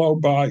Buffalo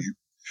Bayou.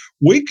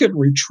 We could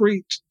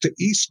retreat to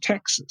East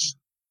Texas.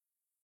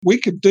 We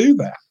could do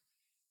that."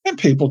 And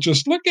people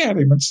just look at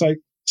him and say,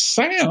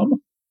 "Sam,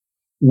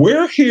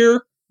 we're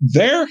here.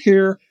 They're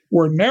here.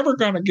 We're never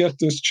going to get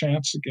this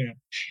chance again."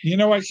 You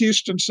know what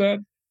Houston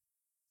said?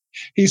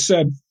 He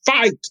said,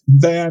 "Fight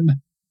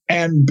then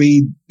and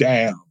be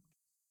damned."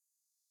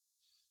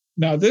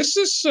 Now, this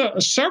is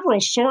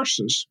several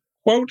sources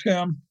quote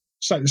him.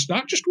 So it's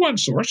not just one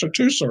source or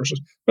two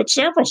sources, but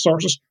several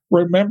sources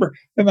remember.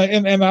 And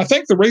I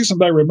think the reason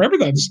they remember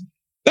that is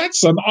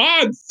that's an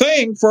odd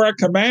thing for a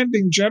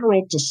commanding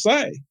general to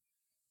say.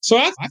 So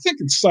I think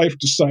it's safe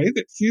to say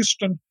that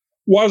Houston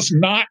was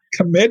not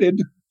committed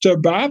to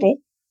battle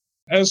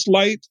as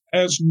late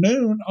as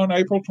noon on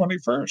April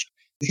 21st.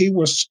 He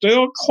was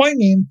still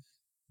clinging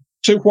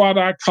to what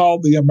I call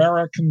the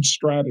American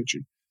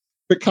strategy,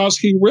 because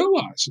he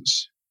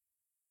realizes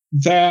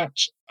that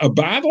a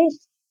battle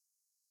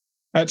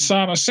at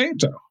San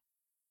Jacinto,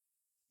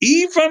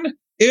 even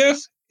if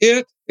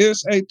it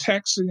is a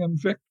Texian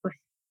victory,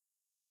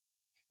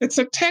 it's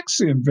a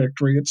Texian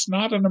victory. It's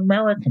not an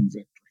American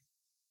victory.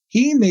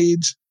 He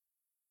needs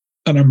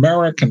an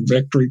American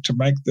victory to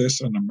make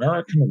this an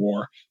American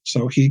war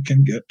so he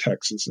can get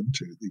Texas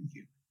into the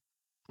Union.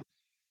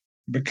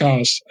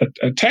 Because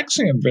a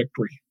Texian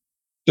victory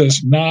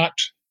does not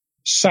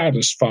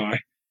satisfy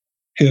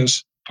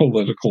his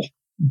political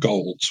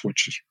goals,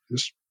 which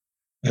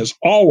has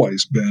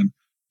always been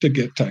to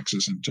get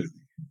Texas into the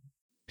Union.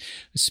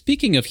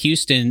 Speaking of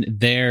Houston,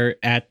 there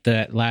at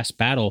the last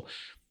battle,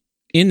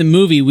 in the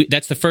movie,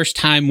 that's the first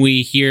time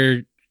we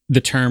hear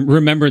the term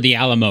 "remember the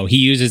Alamo." He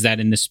uses that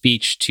in the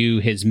speech to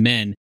his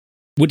men.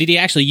 Did he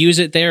actually use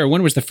it there, or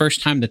when was the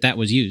first time that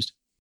was used?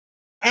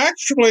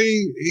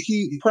 Actually,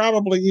 he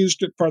probably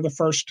used it for the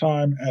first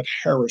time at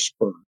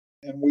Harrisburg.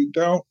 And we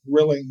don't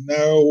really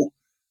know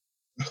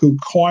who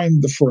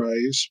coined the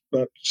phrase,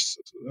 but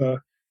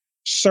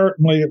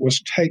certainly it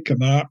was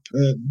taken up.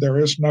 There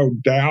is no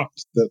doubt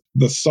that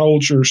the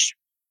soldiers,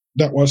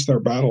 that was their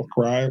battle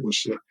cry. It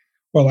was,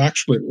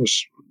 actually it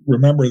was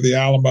 "remember the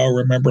Alamo,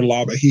 remember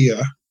La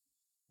Bahia."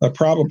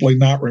 Probably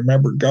not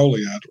 "remember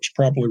Goliad." It was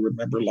probably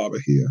 "remember La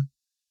Bahia."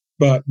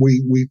 But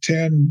we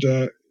tend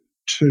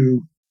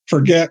to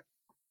forget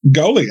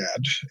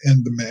Goliad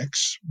in the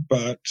mix.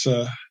 But,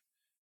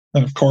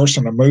 and of course,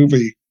 in a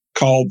movie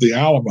called The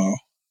Alamo,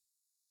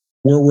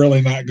 we're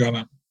really not going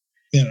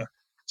to,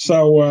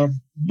 So,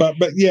 but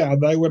yeah,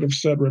 they would have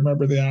said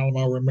 "remember the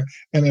Alamo."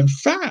 And in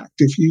fact,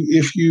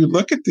 if you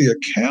look at the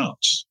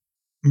accounts,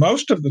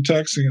 most of the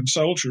Texian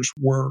soldiers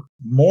were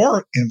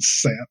more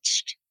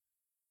incensed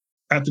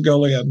at the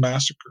Goliad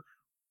massacre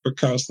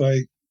because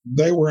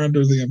they were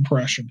under the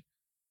impression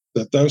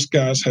that those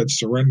guys had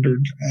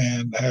surrendered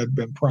and had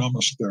been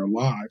promised their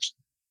lives.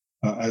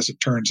 As it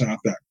turns out,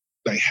 that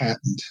they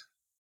hadn't.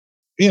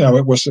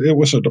 It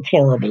was a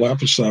deplorable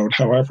episode.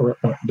 However, it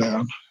went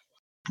down,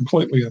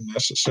 completely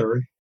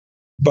unnecessary.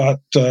 But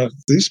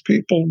these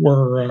people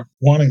were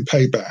wanting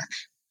payback,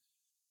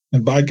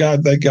 and by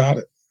God, they got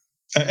it.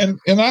 And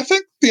I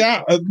think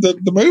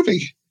the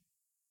movie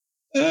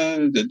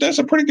does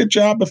a pretty good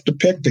job of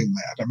depicting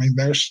that. I mean,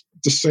 there's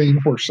the scene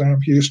where Sam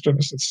Houston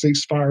is at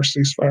ceasefire,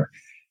 ceasefire.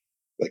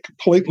 They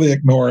completely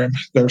ignore him.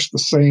 There's the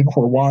scene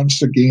where Juan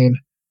Seguin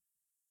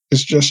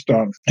is just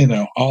on,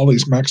 all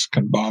these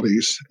Mexican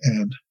bodies.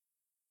 And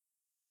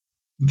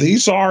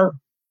these are,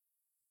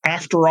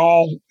 after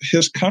all,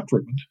 his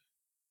countrymen.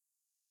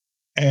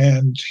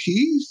 And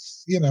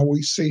he's,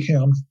 we see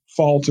him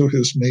fall to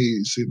his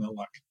knees,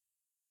 like,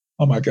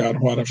 oh my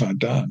God, what have I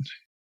done?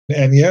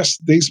 And yes,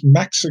 these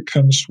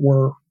Mexicans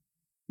were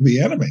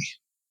the enemy,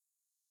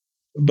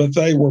 but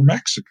they were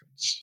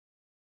Mexicans.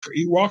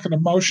 You walk an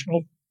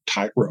emotional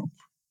tightrope,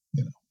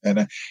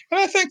 and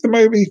I think the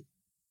movie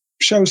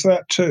shows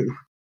that too.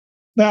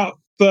 Now,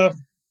 the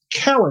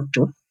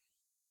character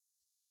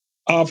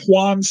of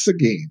Juan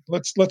Seguin.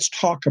 Let's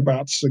talk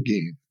about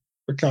Seguin,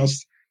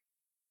 because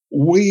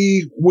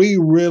we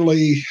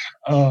really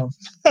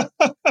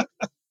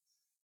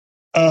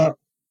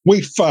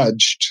we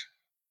fudged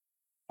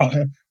on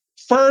him.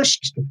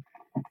 First,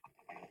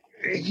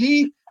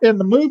 he in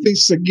the movie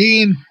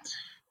Seguin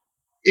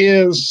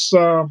is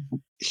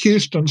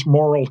Houston's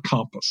moral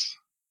compass,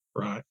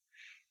 right?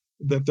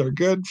 That they're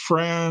good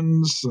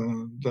friends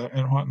and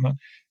whatnot.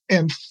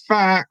 In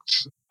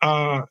fact,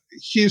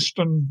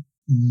 Houston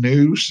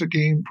knew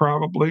Seguin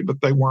probably,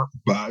 but they weren't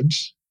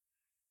buds.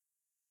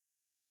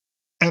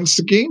 And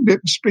Seguin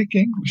didn't speak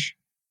English.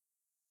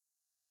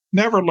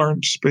 Never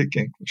learned to speak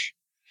English.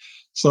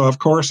 So, of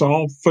course,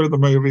 all through the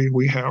movie,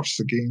 we have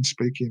Seguin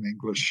speaking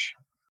English.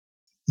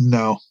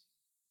 No,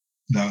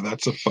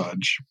 that's a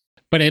fudge.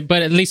 But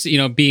at least,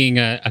 being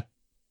a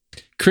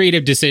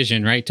creative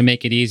decision, right, to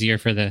make it easier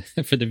for the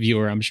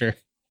viewer, I'm sure.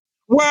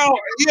 Well,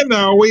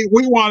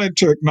 we wanted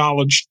to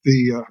acknowledge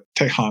the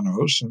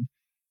Tejanos,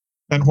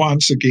 and Juan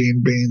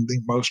Seguin being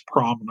the most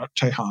prominent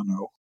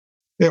Tejano,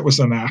 it was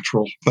a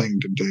natural thing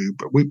to do.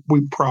 But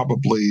we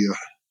probably,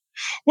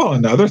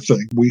 another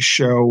thing, we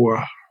show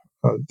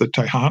the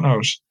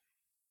Tejanos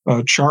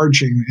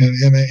charging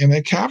in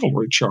a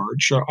cavalry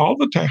charge. All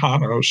the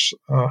Tejanos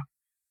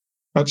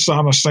at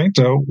San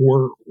Jacinto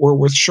were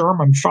with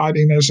Sherman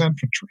fighting as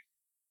infantry.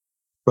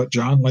 But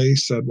John Lee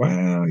said,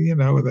 well,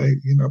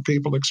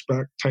 people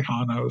expect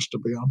Tejanos to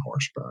be on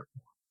horseback.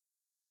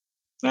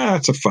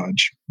 That's a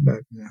fudge.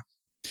 Yeah.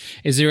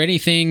 Is there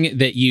anything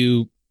that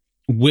you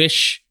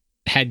wish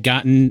had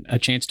gotten a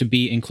chance to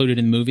be included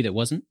in the movie that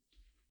wasn't?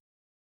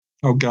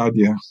 Oh, God,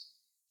 yeah.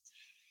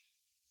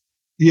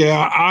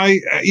 Yeah,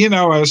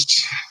 as,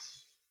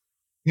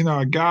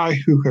 a guy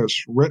who has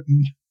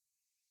written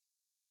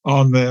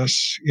on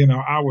this,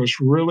 I was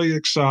really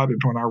excited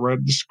when I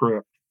read the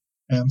script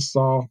and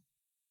saw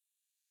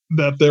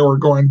that they were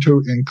going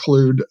to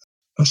include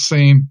a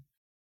scene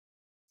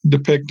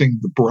depicting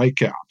the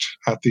breakout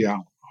at the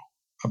Alamo.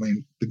 I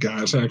mean, the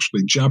guy's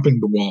actually jumping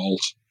the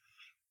walls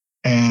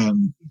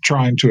and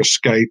trying to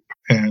escape,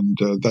 and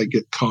they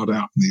get caught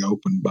out in the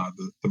open by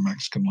the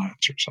Mexican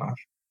Lancers.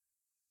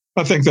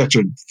 I think that's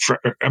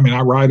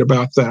I write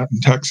about that in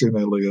Texian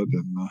Iliad,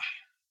 and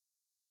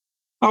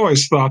I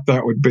always thought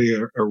that would be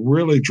a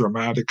really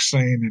dramatic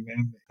scene.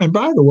 And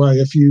by the way,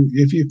 if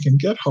you can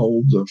get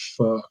hold of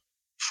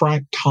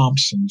Frank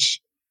Thompson's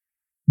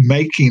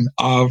making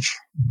of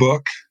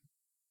book,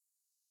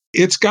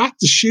 it's got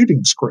the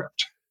shooting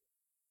script,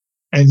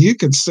 and you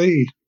can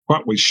see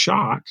what we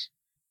shot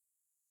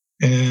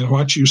and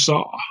what you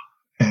saw,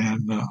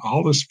 and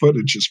all this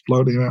footage is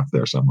floating out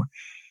there somewhere.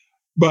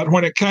 But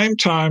when it came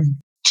time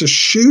to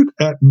shoot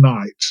at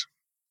night,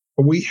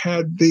 we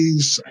had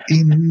these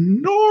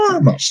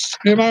enormous,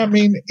 and I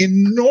mean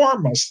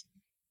enormous,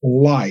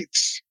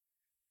 lights,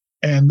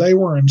 and they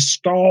were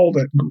installed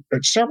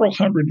at several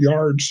hundred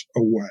yards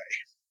away.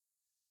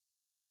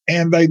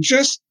 And they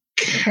just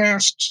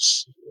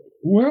cast,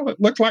 it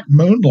looked like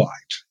moonlight,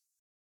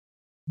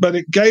 but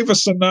it gave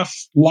us enough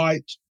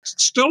light. It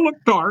still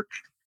looked dark.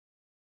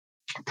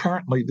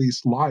 Apparently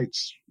these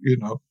lights,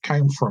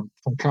 came from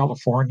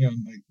California,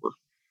 and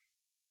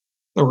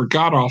they were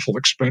god-awful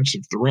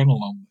expensive, the rental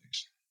on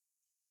these.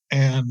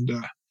 And,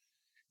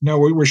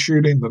 we were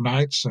shooting the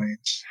night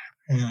scenes,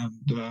 and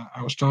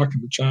I was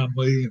talking to John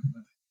Lee,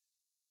 and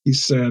he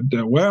said,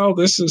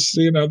 this is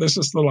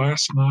the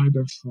last night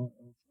of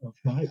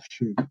night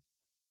shooting.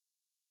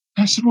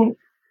 I said, well,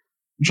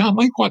 John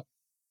Lee,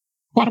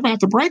 what about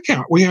the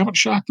breakout? We haven't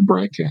shot the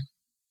breakout.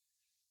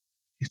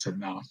 He said,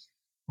 no,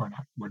 we're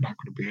not going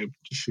to be able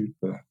to shoot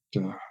that.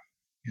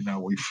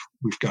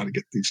 We've got to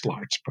get these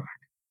lights back.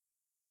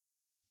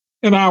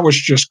 And I was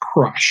just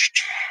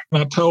crushed.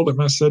 And I told him,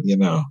 I said,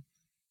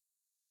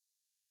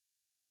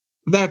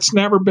 that's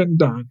never been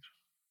done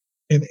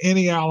in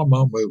any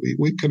Alamo movie.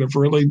 We could have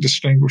really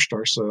distinguished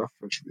ourselves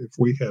if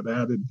we had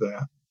added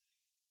that.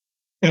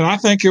 And I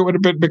think it would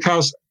have been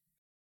because,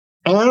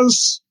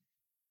 as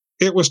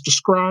it was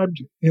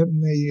described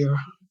in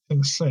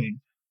the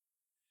scene,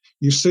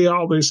 you see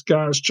all these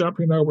guys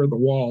jumping over the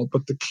wall,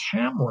 but the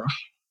camera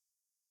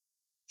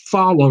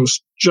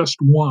follows just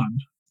one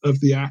of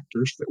the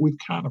actors that we've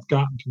kind of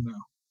gotten to know.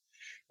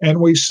 And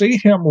we see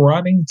him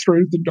running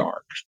through the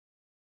dark.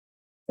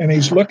 And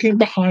he's looking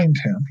behind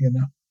him,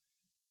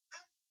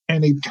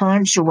 and he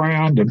turns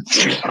around and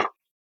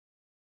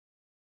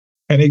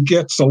he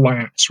gets a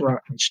lance right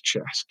in his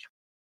chest.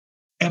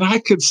 And I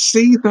could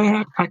see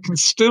that. I can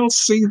still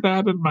see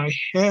that in my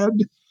head.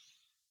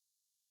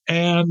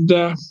 And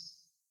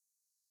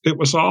it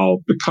was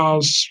all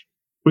because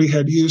we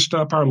had used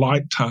up our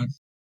lifetime.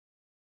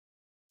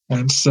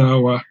 And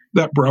so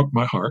that broke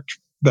my heart.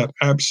 That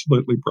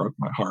absolutely broke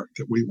my heart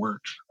that we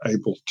weren't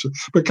able to,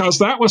 because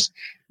that was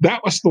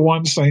the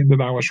one scene that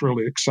I was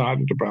really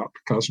excited about,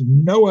 because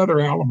no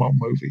other Alamo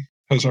movie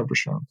has ever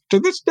shown.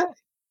 To this day,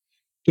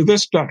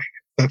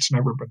 that's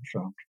never been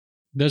filmed.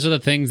 Those are the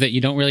things that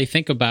you don't really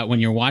think about when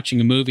you're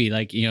watching a movie.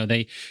 Like,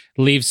 they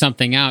leave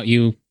something out.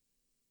 You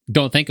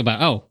don't think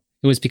about, oh,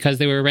 it was because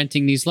they were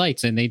renting these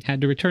lights and they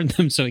had to return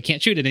them, so I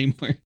can't shoot it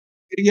anymore.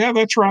 Yeah,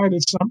 that's right.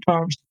 It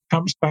sometimes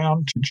comes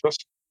down to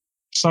just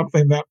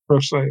something that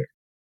prosaic.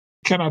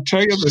 Can I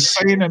tell you the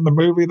scene in the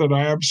movie that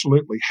I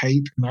absolutely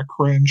hate and I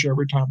cringe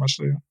every time I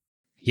see it?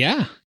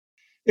 Yeah.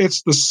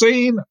 It's the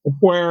scene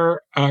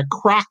where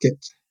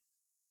Crockett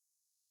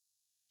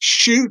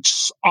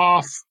shoots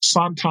off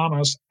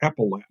Santana's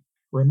epaulette.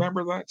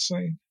 Remember that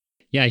scene?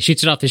 Yeah, he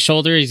shoots it off his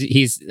shoulder.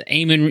 He's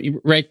aiming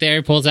right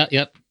there, pulls out.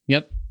 Yep.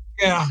 Yeah.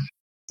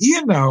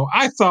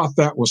 I thought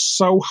that was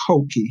so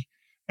hokey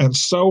and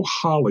so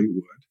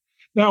Hollywood.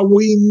 Now,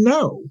 we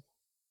know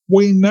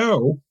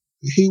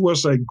he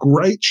was a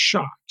great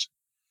shot.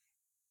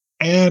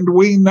 And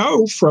we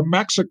know from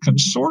Mexican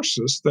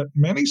sources that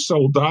many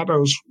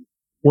soldados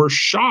were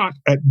shot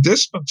at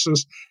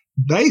distances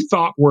they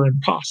thought were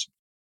impossible.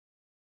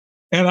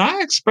 And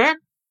I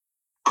expect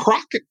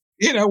Crockett,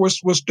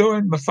 was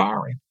doing the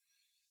firing.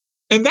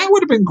 And that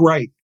would have been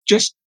great,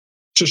 just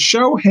to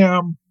show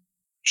him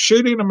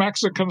shooting a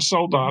Mexican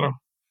soldado.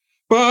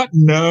 But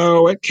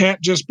no, it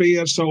can't just be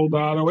a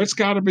soldado. It's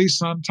got to be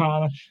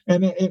Santana.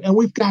 And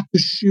we've got to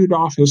shoot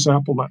off his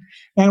epaulette.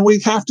 And we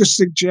have to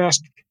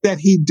suggest that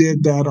he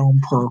did that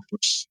on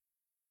purpose.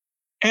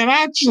 And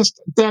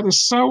that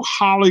is so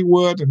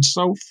Hollywood and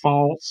so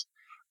false.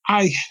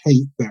 I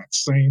hate that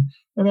scene.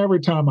 And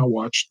every time I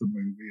watch the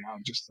movie, I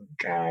just think,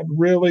 God,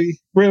 really?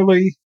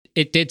 Really?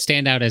 It did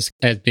stand out as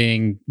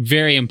being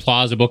very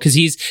implausible, because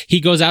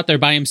he goes out there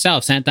by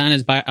himself.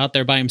 Santana's out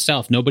there by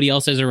himself. Nobody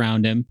else is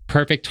around him.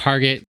 Perfect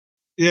target.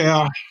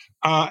 Yeah.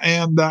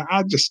 And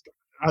I just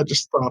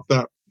thought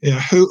that,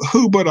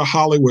 who but a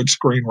Hollywood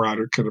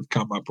screenwriter could have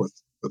come up with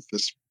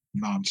this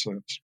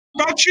nonsense?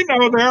 But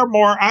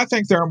I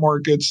think there are more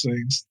good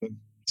scenes than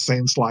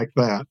scenes like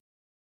that.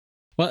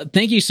 Well,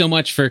 thank you so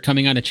much for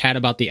coming on to chat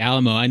about the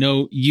Alamo. I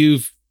know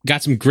you've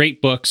got some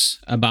great books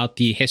about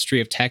the history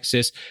of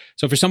Texas.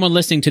 So for someone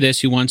listening to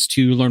this who wants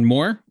to learn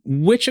more,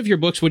 which of your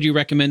books would you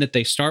recommend that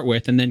they start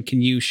with? And then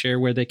can you share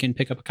where they can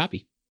pick up a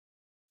copy?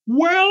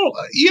 Well,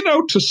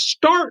 to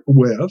start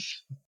with,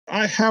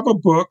 I have a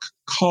book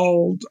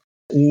called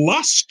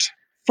Lust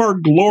for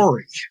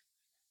Glory.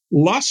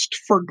 Lust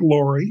for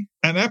Glory,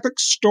 an epic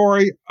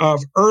story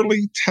of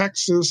early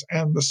Texas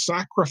and the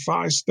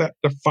sacrifice that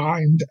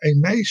defined a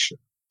nation.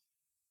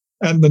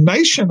 And the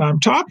nation I'm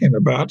talking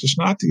about is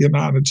not the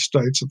United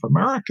States of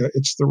America,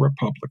 it's the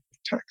Republic of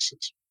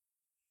Texas.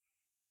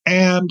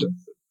 And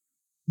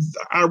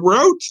I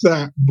wrote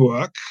that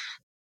book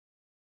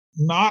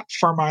not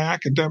for my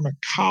academic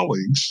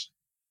colleagues,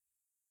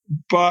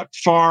 but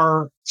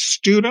for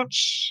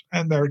students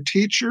and their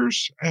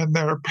teachers and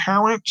their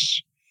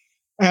parents,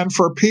 and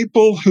for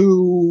people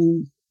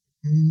who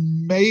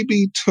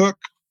maybe took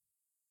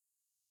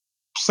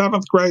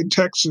 7th grade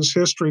Texas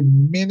history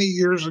many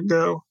years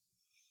ago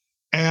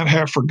and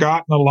have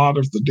forgotten a lot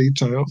of the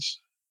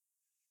details.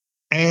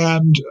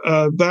 And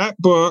that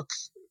book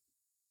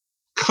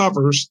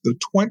covers the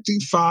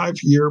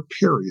 25-year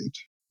period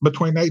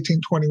between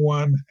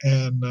 1821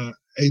 and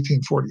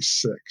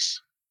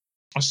 1846,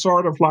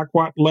 sort of like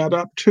what led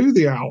up to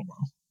the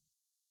Alamo.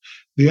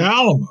 The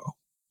Alamo,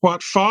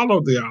 what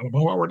followed the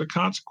Alamo, what were the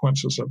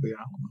consequences of the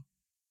Alamo?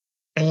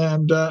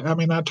 And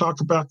I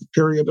talk about the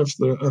period of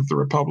the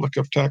Republic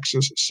of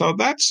Texas. So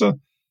that's a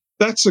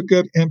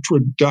good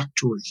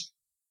introductory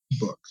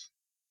book.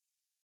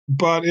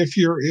 But if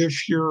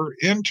you're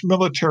into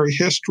military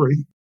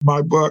history,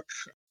 my book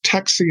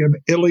Texian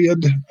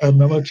Iliad: A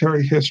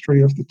Military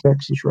History of the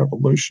Texas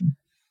Revolution.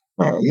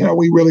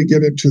 We really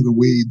get into the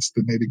weeds,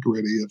 the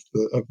nitty-gritty of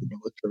the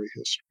military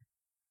history.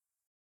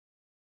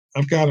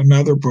 I've got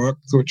another book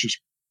which is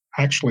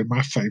actually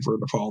my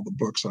favorite of all the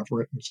books I've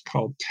written. It's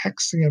called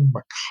Texian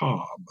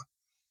Macabre,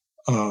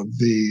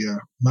 the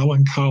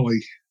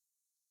melancholy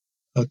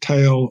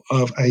tale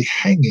of a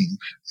hanging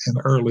in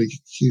early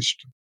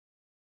Houston.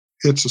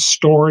 It's a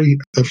story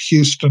of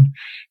Houston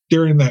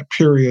during the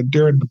period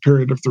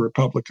of the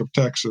Republic of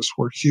Texas,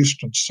 where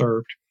Houston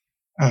served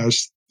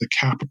as the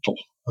capital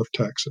of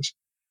Texas.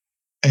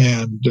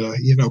 And,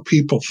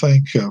 people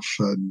think of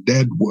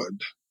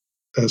Deadwood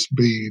as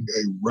being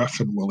a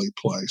rough and woolly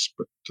place,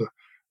 but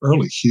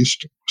early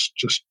Houston was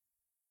just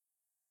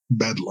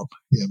bedlam,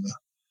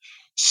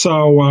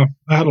 So I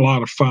had a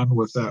lot of fun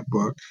with that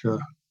book.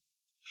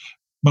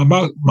 My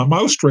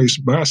most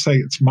recent book, I say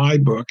it's my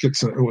book. It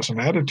was an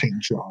editing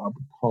job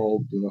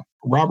called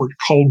Robert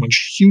Coleman's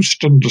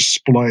Houston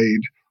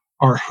Displayed,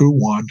 or Who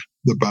Won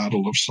the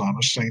Battle of San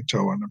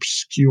Jacinto, an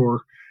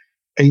obscure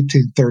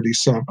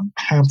 1837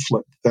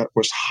 pamphlet that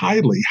was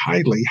highly,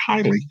 highly,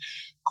 highly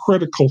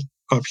critical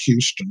of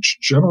Houston's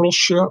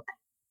generalship,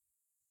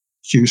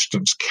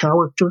 Houston's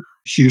character,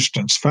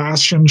 Houston's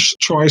fashion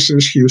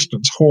choices,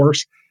 Houston's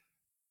horse.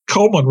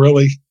 Coleman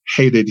really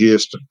hated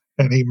Houston,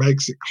 and he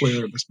makes it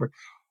clear in this book.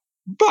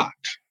 But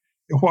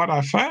what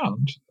I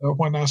found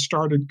when I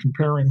started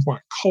comparing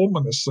what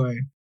Coleman is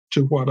saying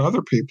to what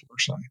other people are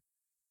saying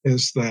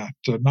is that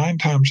 9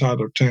 times out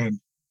of 10,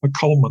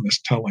 Coleman is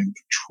telling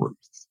the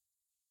truth.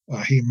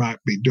 He might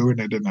be doing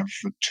it in a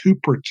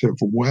vituperative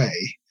way.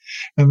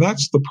 And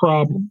that's the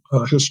problem.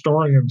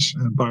 Historians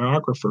and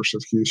biographers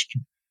of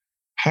Houston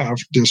have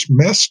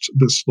dismissed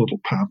this little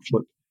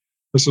pamphlet.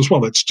 This is,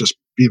 well, it's just,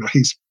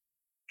 he's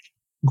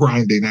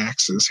grinding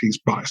axes. He's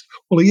biased.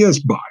 Well, he is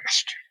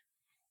biased.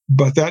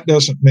 But that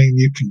doesn't mean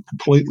you can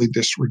completely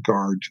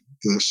disregard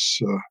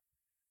this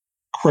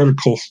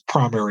critical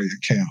primary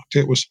account.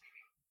 It was,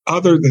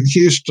 other than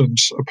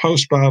Houston's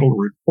post-battle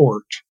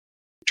report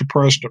to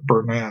President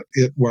Burnett,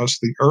 it was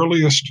the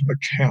earliest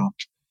account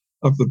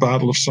of the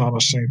Battle of San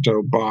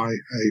Jacinto by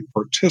a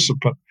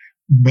participant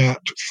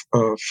met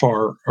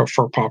for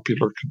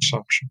popular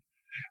consumption.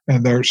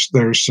 And there's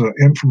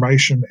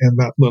information in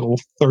that little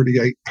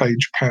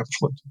 38-page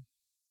pamphlet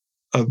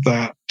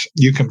that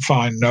you can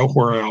find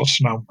nowhere else.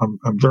 And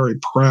I'm very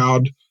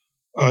proud.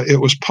 It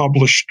was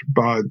published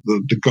by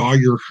the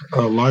DeGolyer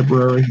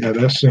Library at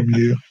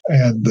SMU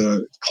and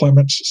the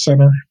Clements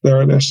Center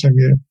there at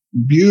SMU.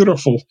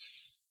 Beautiful,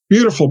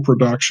 beautiful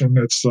production.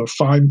 It's a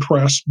fine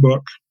press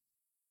book,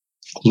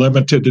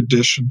 limited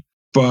edition.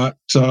 But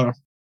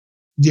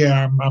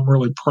yeah, I'm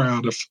really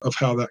proud of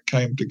how that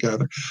came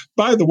together.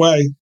 By the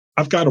way,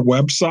 I've got a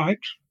website.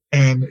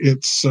 And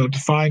it's to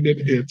find it,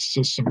 it's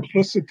a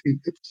simplicity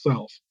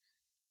itself.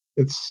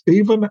 It's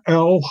Stephen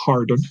L.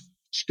 Hardin,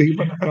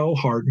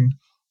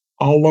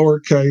 all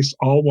lowercase,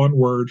 all one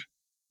word,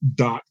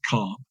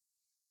 .com.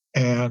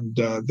 And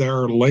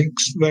there are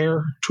links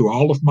there to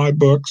all of my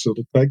books.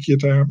 It'll take you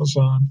to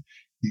Amazon.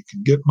 You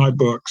can get my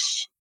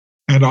books.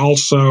 And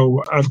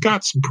also, I've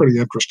got some pretty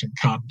interesting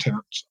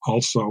content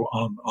also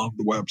on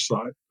the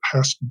website. It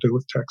has to do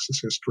with Texas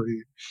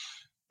history,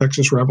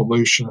 Texas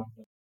Revolution.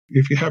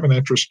 If you have an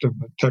interest in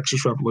the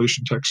Texas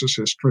Revolution, Texas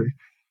history,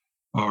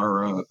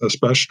 or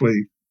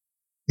especially,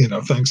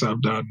 things I've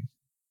done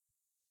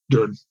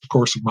during the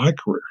course of my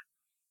career,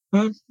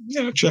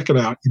 check it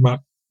out. You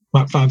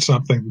might find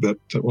something that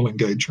will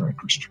engage your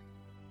interest.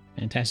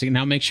 Fantastic. And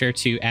I'll make sure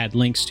to add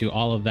links to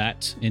all of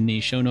that in the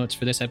show notes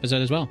for this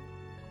episode as well.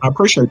 I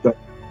appreciate that.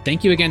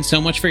 Thank you again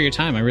so much for your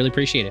time. I really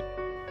appreciate it.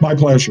 My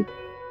pleasure.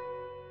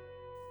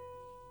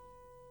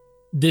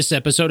 This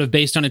episode of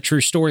Based on a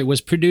True Story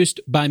was produced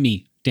by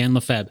me, Dan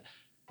Lefebvre.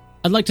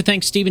 I'd like to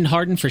thank Stephen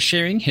Hardin for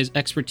sharing his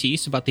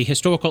expertise about the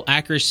historical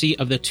accuracy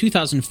of the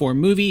 2004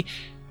 movie,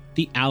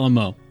 The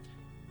Alamo.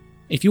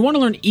 If you want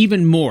to learn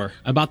even more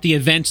about the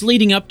events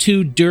leading up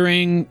to,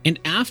 during, and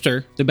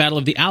after the Battle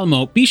of the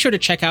Alamo, be sure to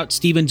check out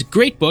Stephen's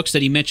great books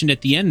that he mentioned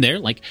at the end there,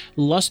 like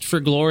Lust for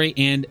Glory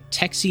and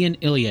Texian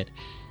Iliad.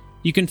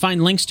 You can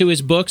find links to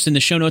his books in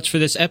the show notes for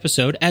this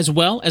episode, as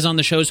well as on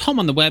the show's home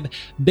on the web,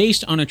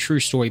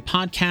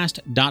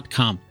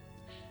 basedonatruestorypodcast.com.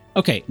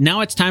 Okay, now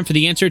it's time for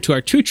the answer to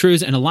our 2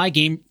 truths and a lie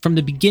game from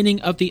the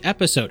beginning of the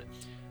episode.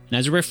 And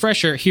as a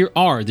refresher, here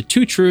are the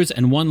 2 truths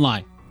and 1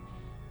 lie.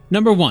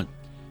 Number 1,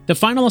 the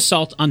final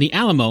assault on the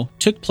Alamo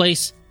took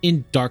place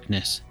in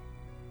darkness.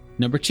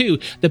 Number 2,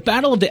 the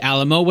Battle of the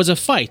Alamo was a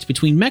fight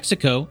between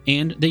Mexico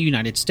and the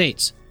United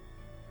States.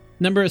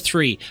 Number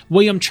 3,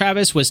 William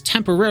Travis was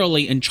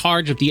temporarily in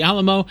charge of the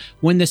Alamo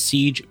when the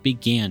siege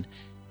began.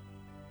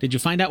 Did you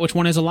find out which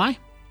one is a lie?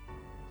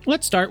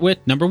 Let's start with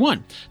number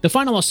 1. The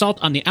final assault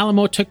on the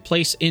Alamo took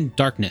place in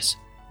darkness.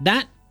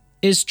 That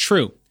is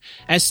true.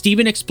 As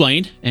Stephen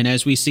explained, and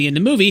as we see in the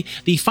movie,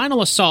 the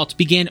final assault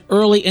began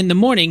early in the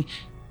morning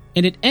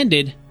and it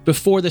ended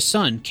before the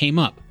sun came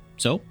up.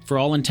 So, for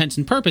all intents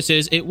and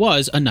purposes, it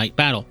was a night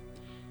battle.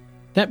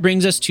 That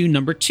brings us to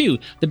number 2.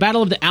 The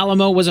Battle of the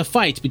Alamo was a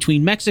fight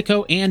between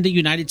Mexico and the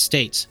United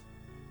States.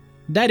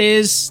 That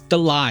is the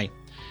lie.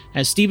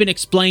 As Stephen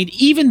explained,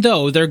 even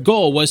though their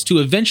goal was to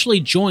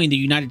eventually join the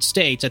United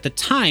States at the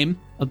time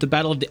of the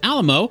Battle of the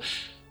Alamo,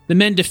 the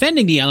men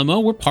defending the Alamo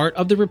were part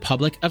of the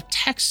Republic of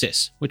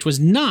Texas, which was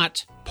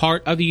not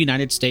part of the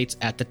United States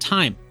at the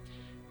time.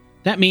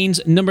 That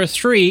means number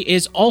 3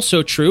 is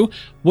also true.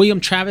 William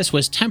Travis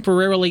was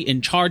temporarily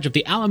in charge of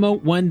the Alamo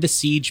when the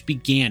siege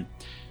began.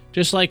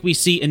 Just like we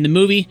see in the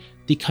movie,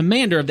 the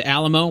commander of the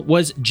Alamo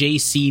was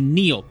J.C.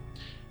 Neal.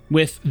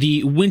 With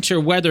the winter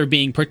weather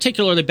being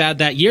particularly bad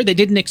that year, they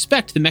didn't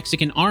expect the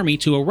Mexican army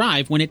to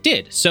arrive when it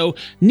did. So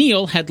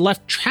Neal had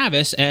left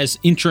Travis as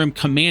interim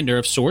commander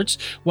of sorts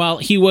while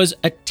he was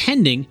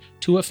attending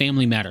to a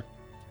family matter.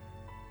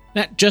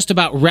 That just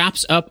about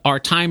wraps up our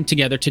time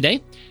together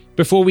today.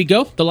 Before we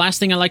go, the last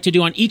thing I like to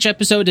do on each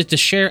episode is to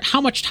share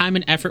how much time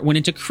and effort went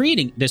into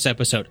creating this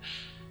episode.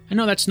 I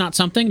know that's not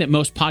something that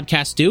most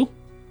podcasts do.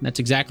 That's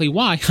exactly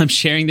why I'm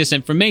sharing this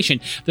information.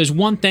 There's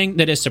one thing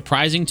that is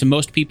surprising to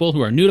most people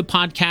who are new to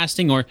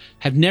podcasting or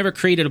have never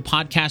created a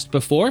podcast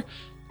before.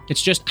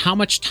 It's just how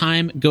much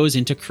time goes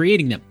into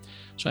creating them.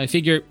 So I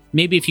figure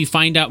maybe if you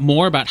find out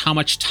more about how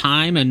much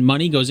time and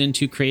money goes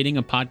into creating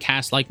a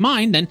podcast like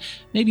mine, then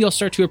maybe you'll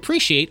start to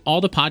appreciate all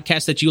the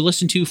podcasts that you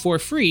listen to for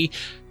free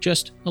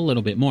just a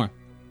little bit more.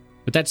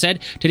 With that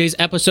said, today's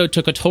episode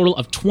took a total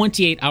of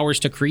 28 hours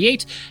to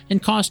create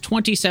and cost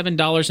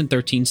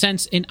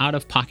 $27.13 in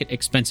out-of-pocket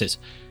expenses.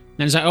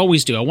 And as I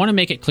always do, I want to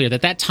make it clear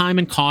that that time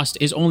and cost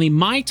is only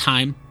my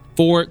time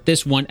for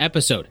this one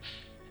episode.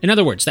 In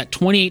other words, that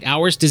 28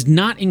 hours does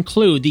not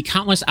include the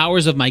countless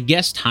hours of my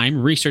guest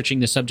time researching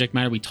the subject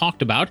matter we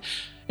talked about.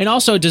 It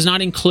also does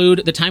not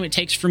include the time it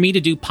takes for me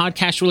to do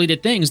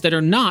podcast-related things that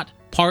are not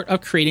part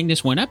of creating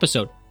this one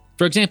episode.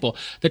 For example,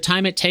 the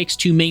time it takes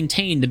to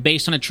maintain the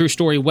Based on a True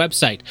Story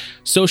website,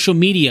 social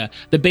media,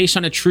 the Based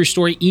on a True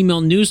Story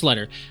email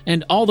newsletter,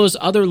 and all those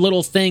other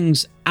little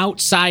things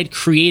outside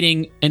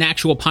creating an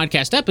actual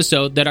podcast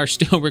episode that are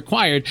still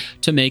required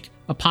to make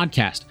a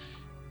podcast.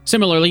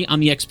 Similarly,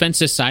 on the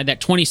expenses side, that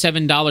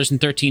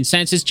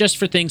 $27.13 is just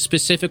for things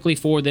specifically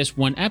for this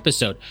one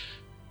episode.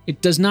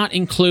 It does not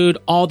include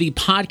all the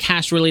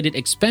podcast-related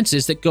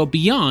expenses that go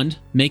beyond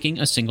making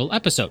a single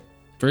episode.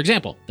 For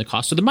example, the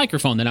cost of the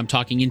microphone that I'm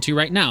talking into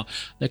right now,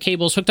 the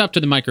cables hooked up to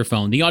the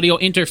microphone, the audio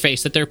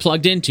interface that they're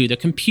plugged into, the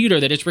computer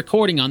that it's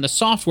recording on, the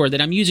software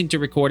that I'm using to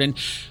record, and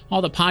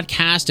all the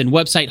podcast and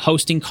website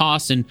hosting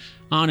costs, and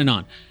on and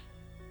on.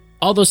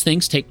 All those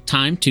things take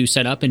time to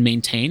set up and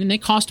maintain, and they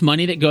cost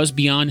money that goes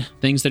beyond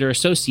things that are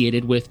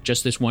associated with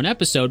just this one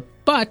episode,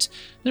 but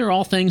they're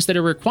all things that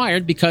are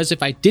required because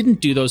if I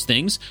didn't do those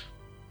things,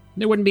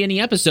 there wouldn't be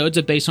any episodes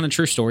of Based on a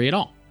True Story at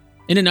all.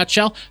 In a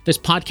nutshell, this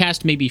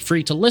podcast may be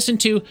free to listen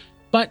to,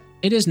 but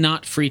it is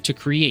not free to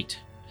create.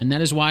 And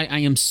that is why I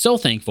am so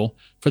thankful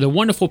for the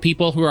wonderful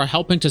people who are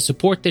helping to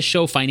support this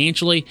show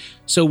financially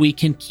so we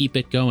can keep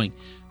it going.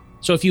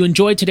 So if you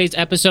enjoyed today's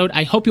episode,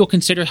 I hope you'll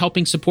consider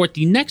helping support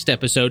the next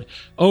episode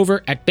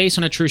over at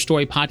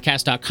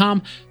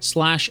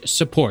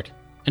basedonatruestorypodcast.com/support.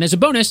 And as a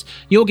bonus,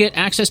 you'll get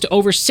access to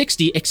over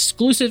 60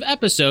 exclusive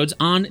episodes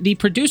on the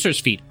producer's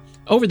feed.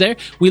 Over there,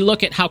 we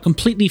look at how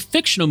completely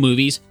fictional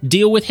movies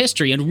deal with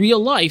history and real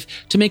life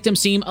to make them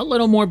seem a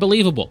little more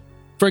believable.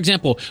 For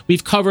example,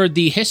 we've covered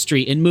the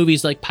history in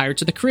movies like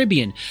Pirates of the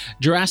Caribbean,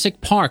 Jurassic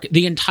Park,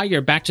 the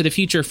entire Back to the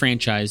Future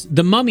franchise,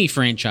 the Mummy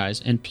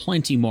franchise, and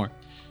plenty more.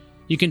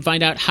 You can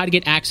find out how to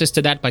get access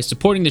to that by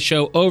supporting the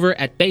show over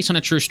at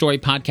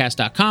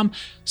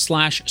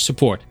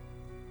basedonatruestorypodcast.com/support.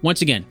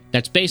 Once again,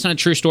 that's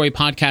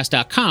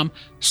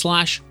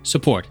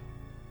basedonatruestorypodcast.com/support.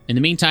 In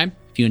the meantime,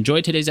 if you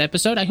enjoyed today's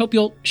episode, I hope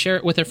you'll share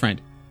it with a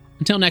friend.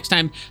 Until next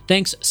time,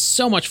 thanks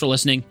so much for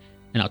listening,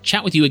 and I'll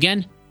chat with you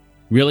again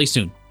really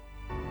soon.